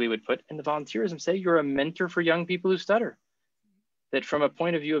typically would put in the volunteerism. Say you're a mentor for young people who stutter. That from a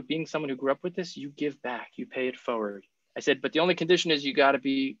point of view of being someone who grew up with this, you give back, you pay it forward. I said, but the only condition is you got to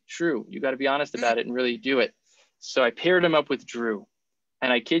be true. You got to be honest about it and really do it. So I paired him up with Drew.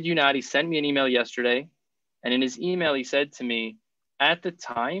 And I kid you not, he sent me an email yesterday. And in his email, he said to me, at the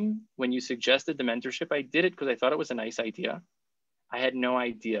time when you suggested the mentorship, I did it because I thought it was a nice idea. I had no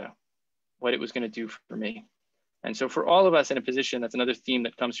idea what it was going to do for me. And so for all of us in a position, that's another theme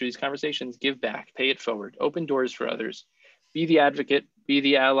that comes through these conversations, give back, pay it forward, open doors for others, be the advocate, be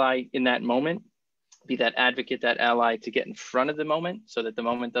the ally in that moment, be that advocate, that ally to get in front of the moment so that the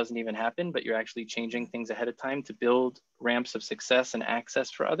moment doesn't even happen, but you're actually changing things ahead of time to build ramps of success and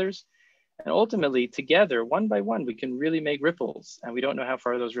access for others. And ultimately, together, one by one, we can really make ripples, and we don't know how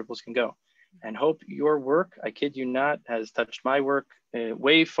far those ripples can go. And Hope, your work, I kid you not, has touched my work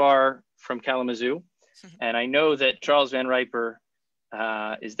way far from Kalamazoo. And I know that Charles Van Riper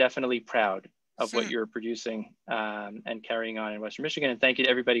is definitely proud of what you're producing and carrying on in Western Michigan. And thank you to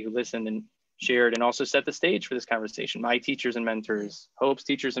everybody who listened and shared and also set the stage for this conversation. My teachers and mentors, Hope's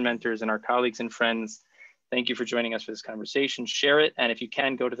teachers and mentors, and our colleagues and friends, thank you for joining us for this conversation. Share it. And if you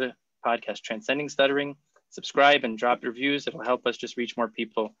can, go to the podcast, Transcending Stuttering, subscribe and drop reviews. It'll help us just reach more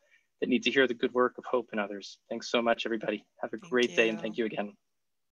people that need to hear the good work of Hope and others. Thanks so much, everybody. Have a great day, and thank you again.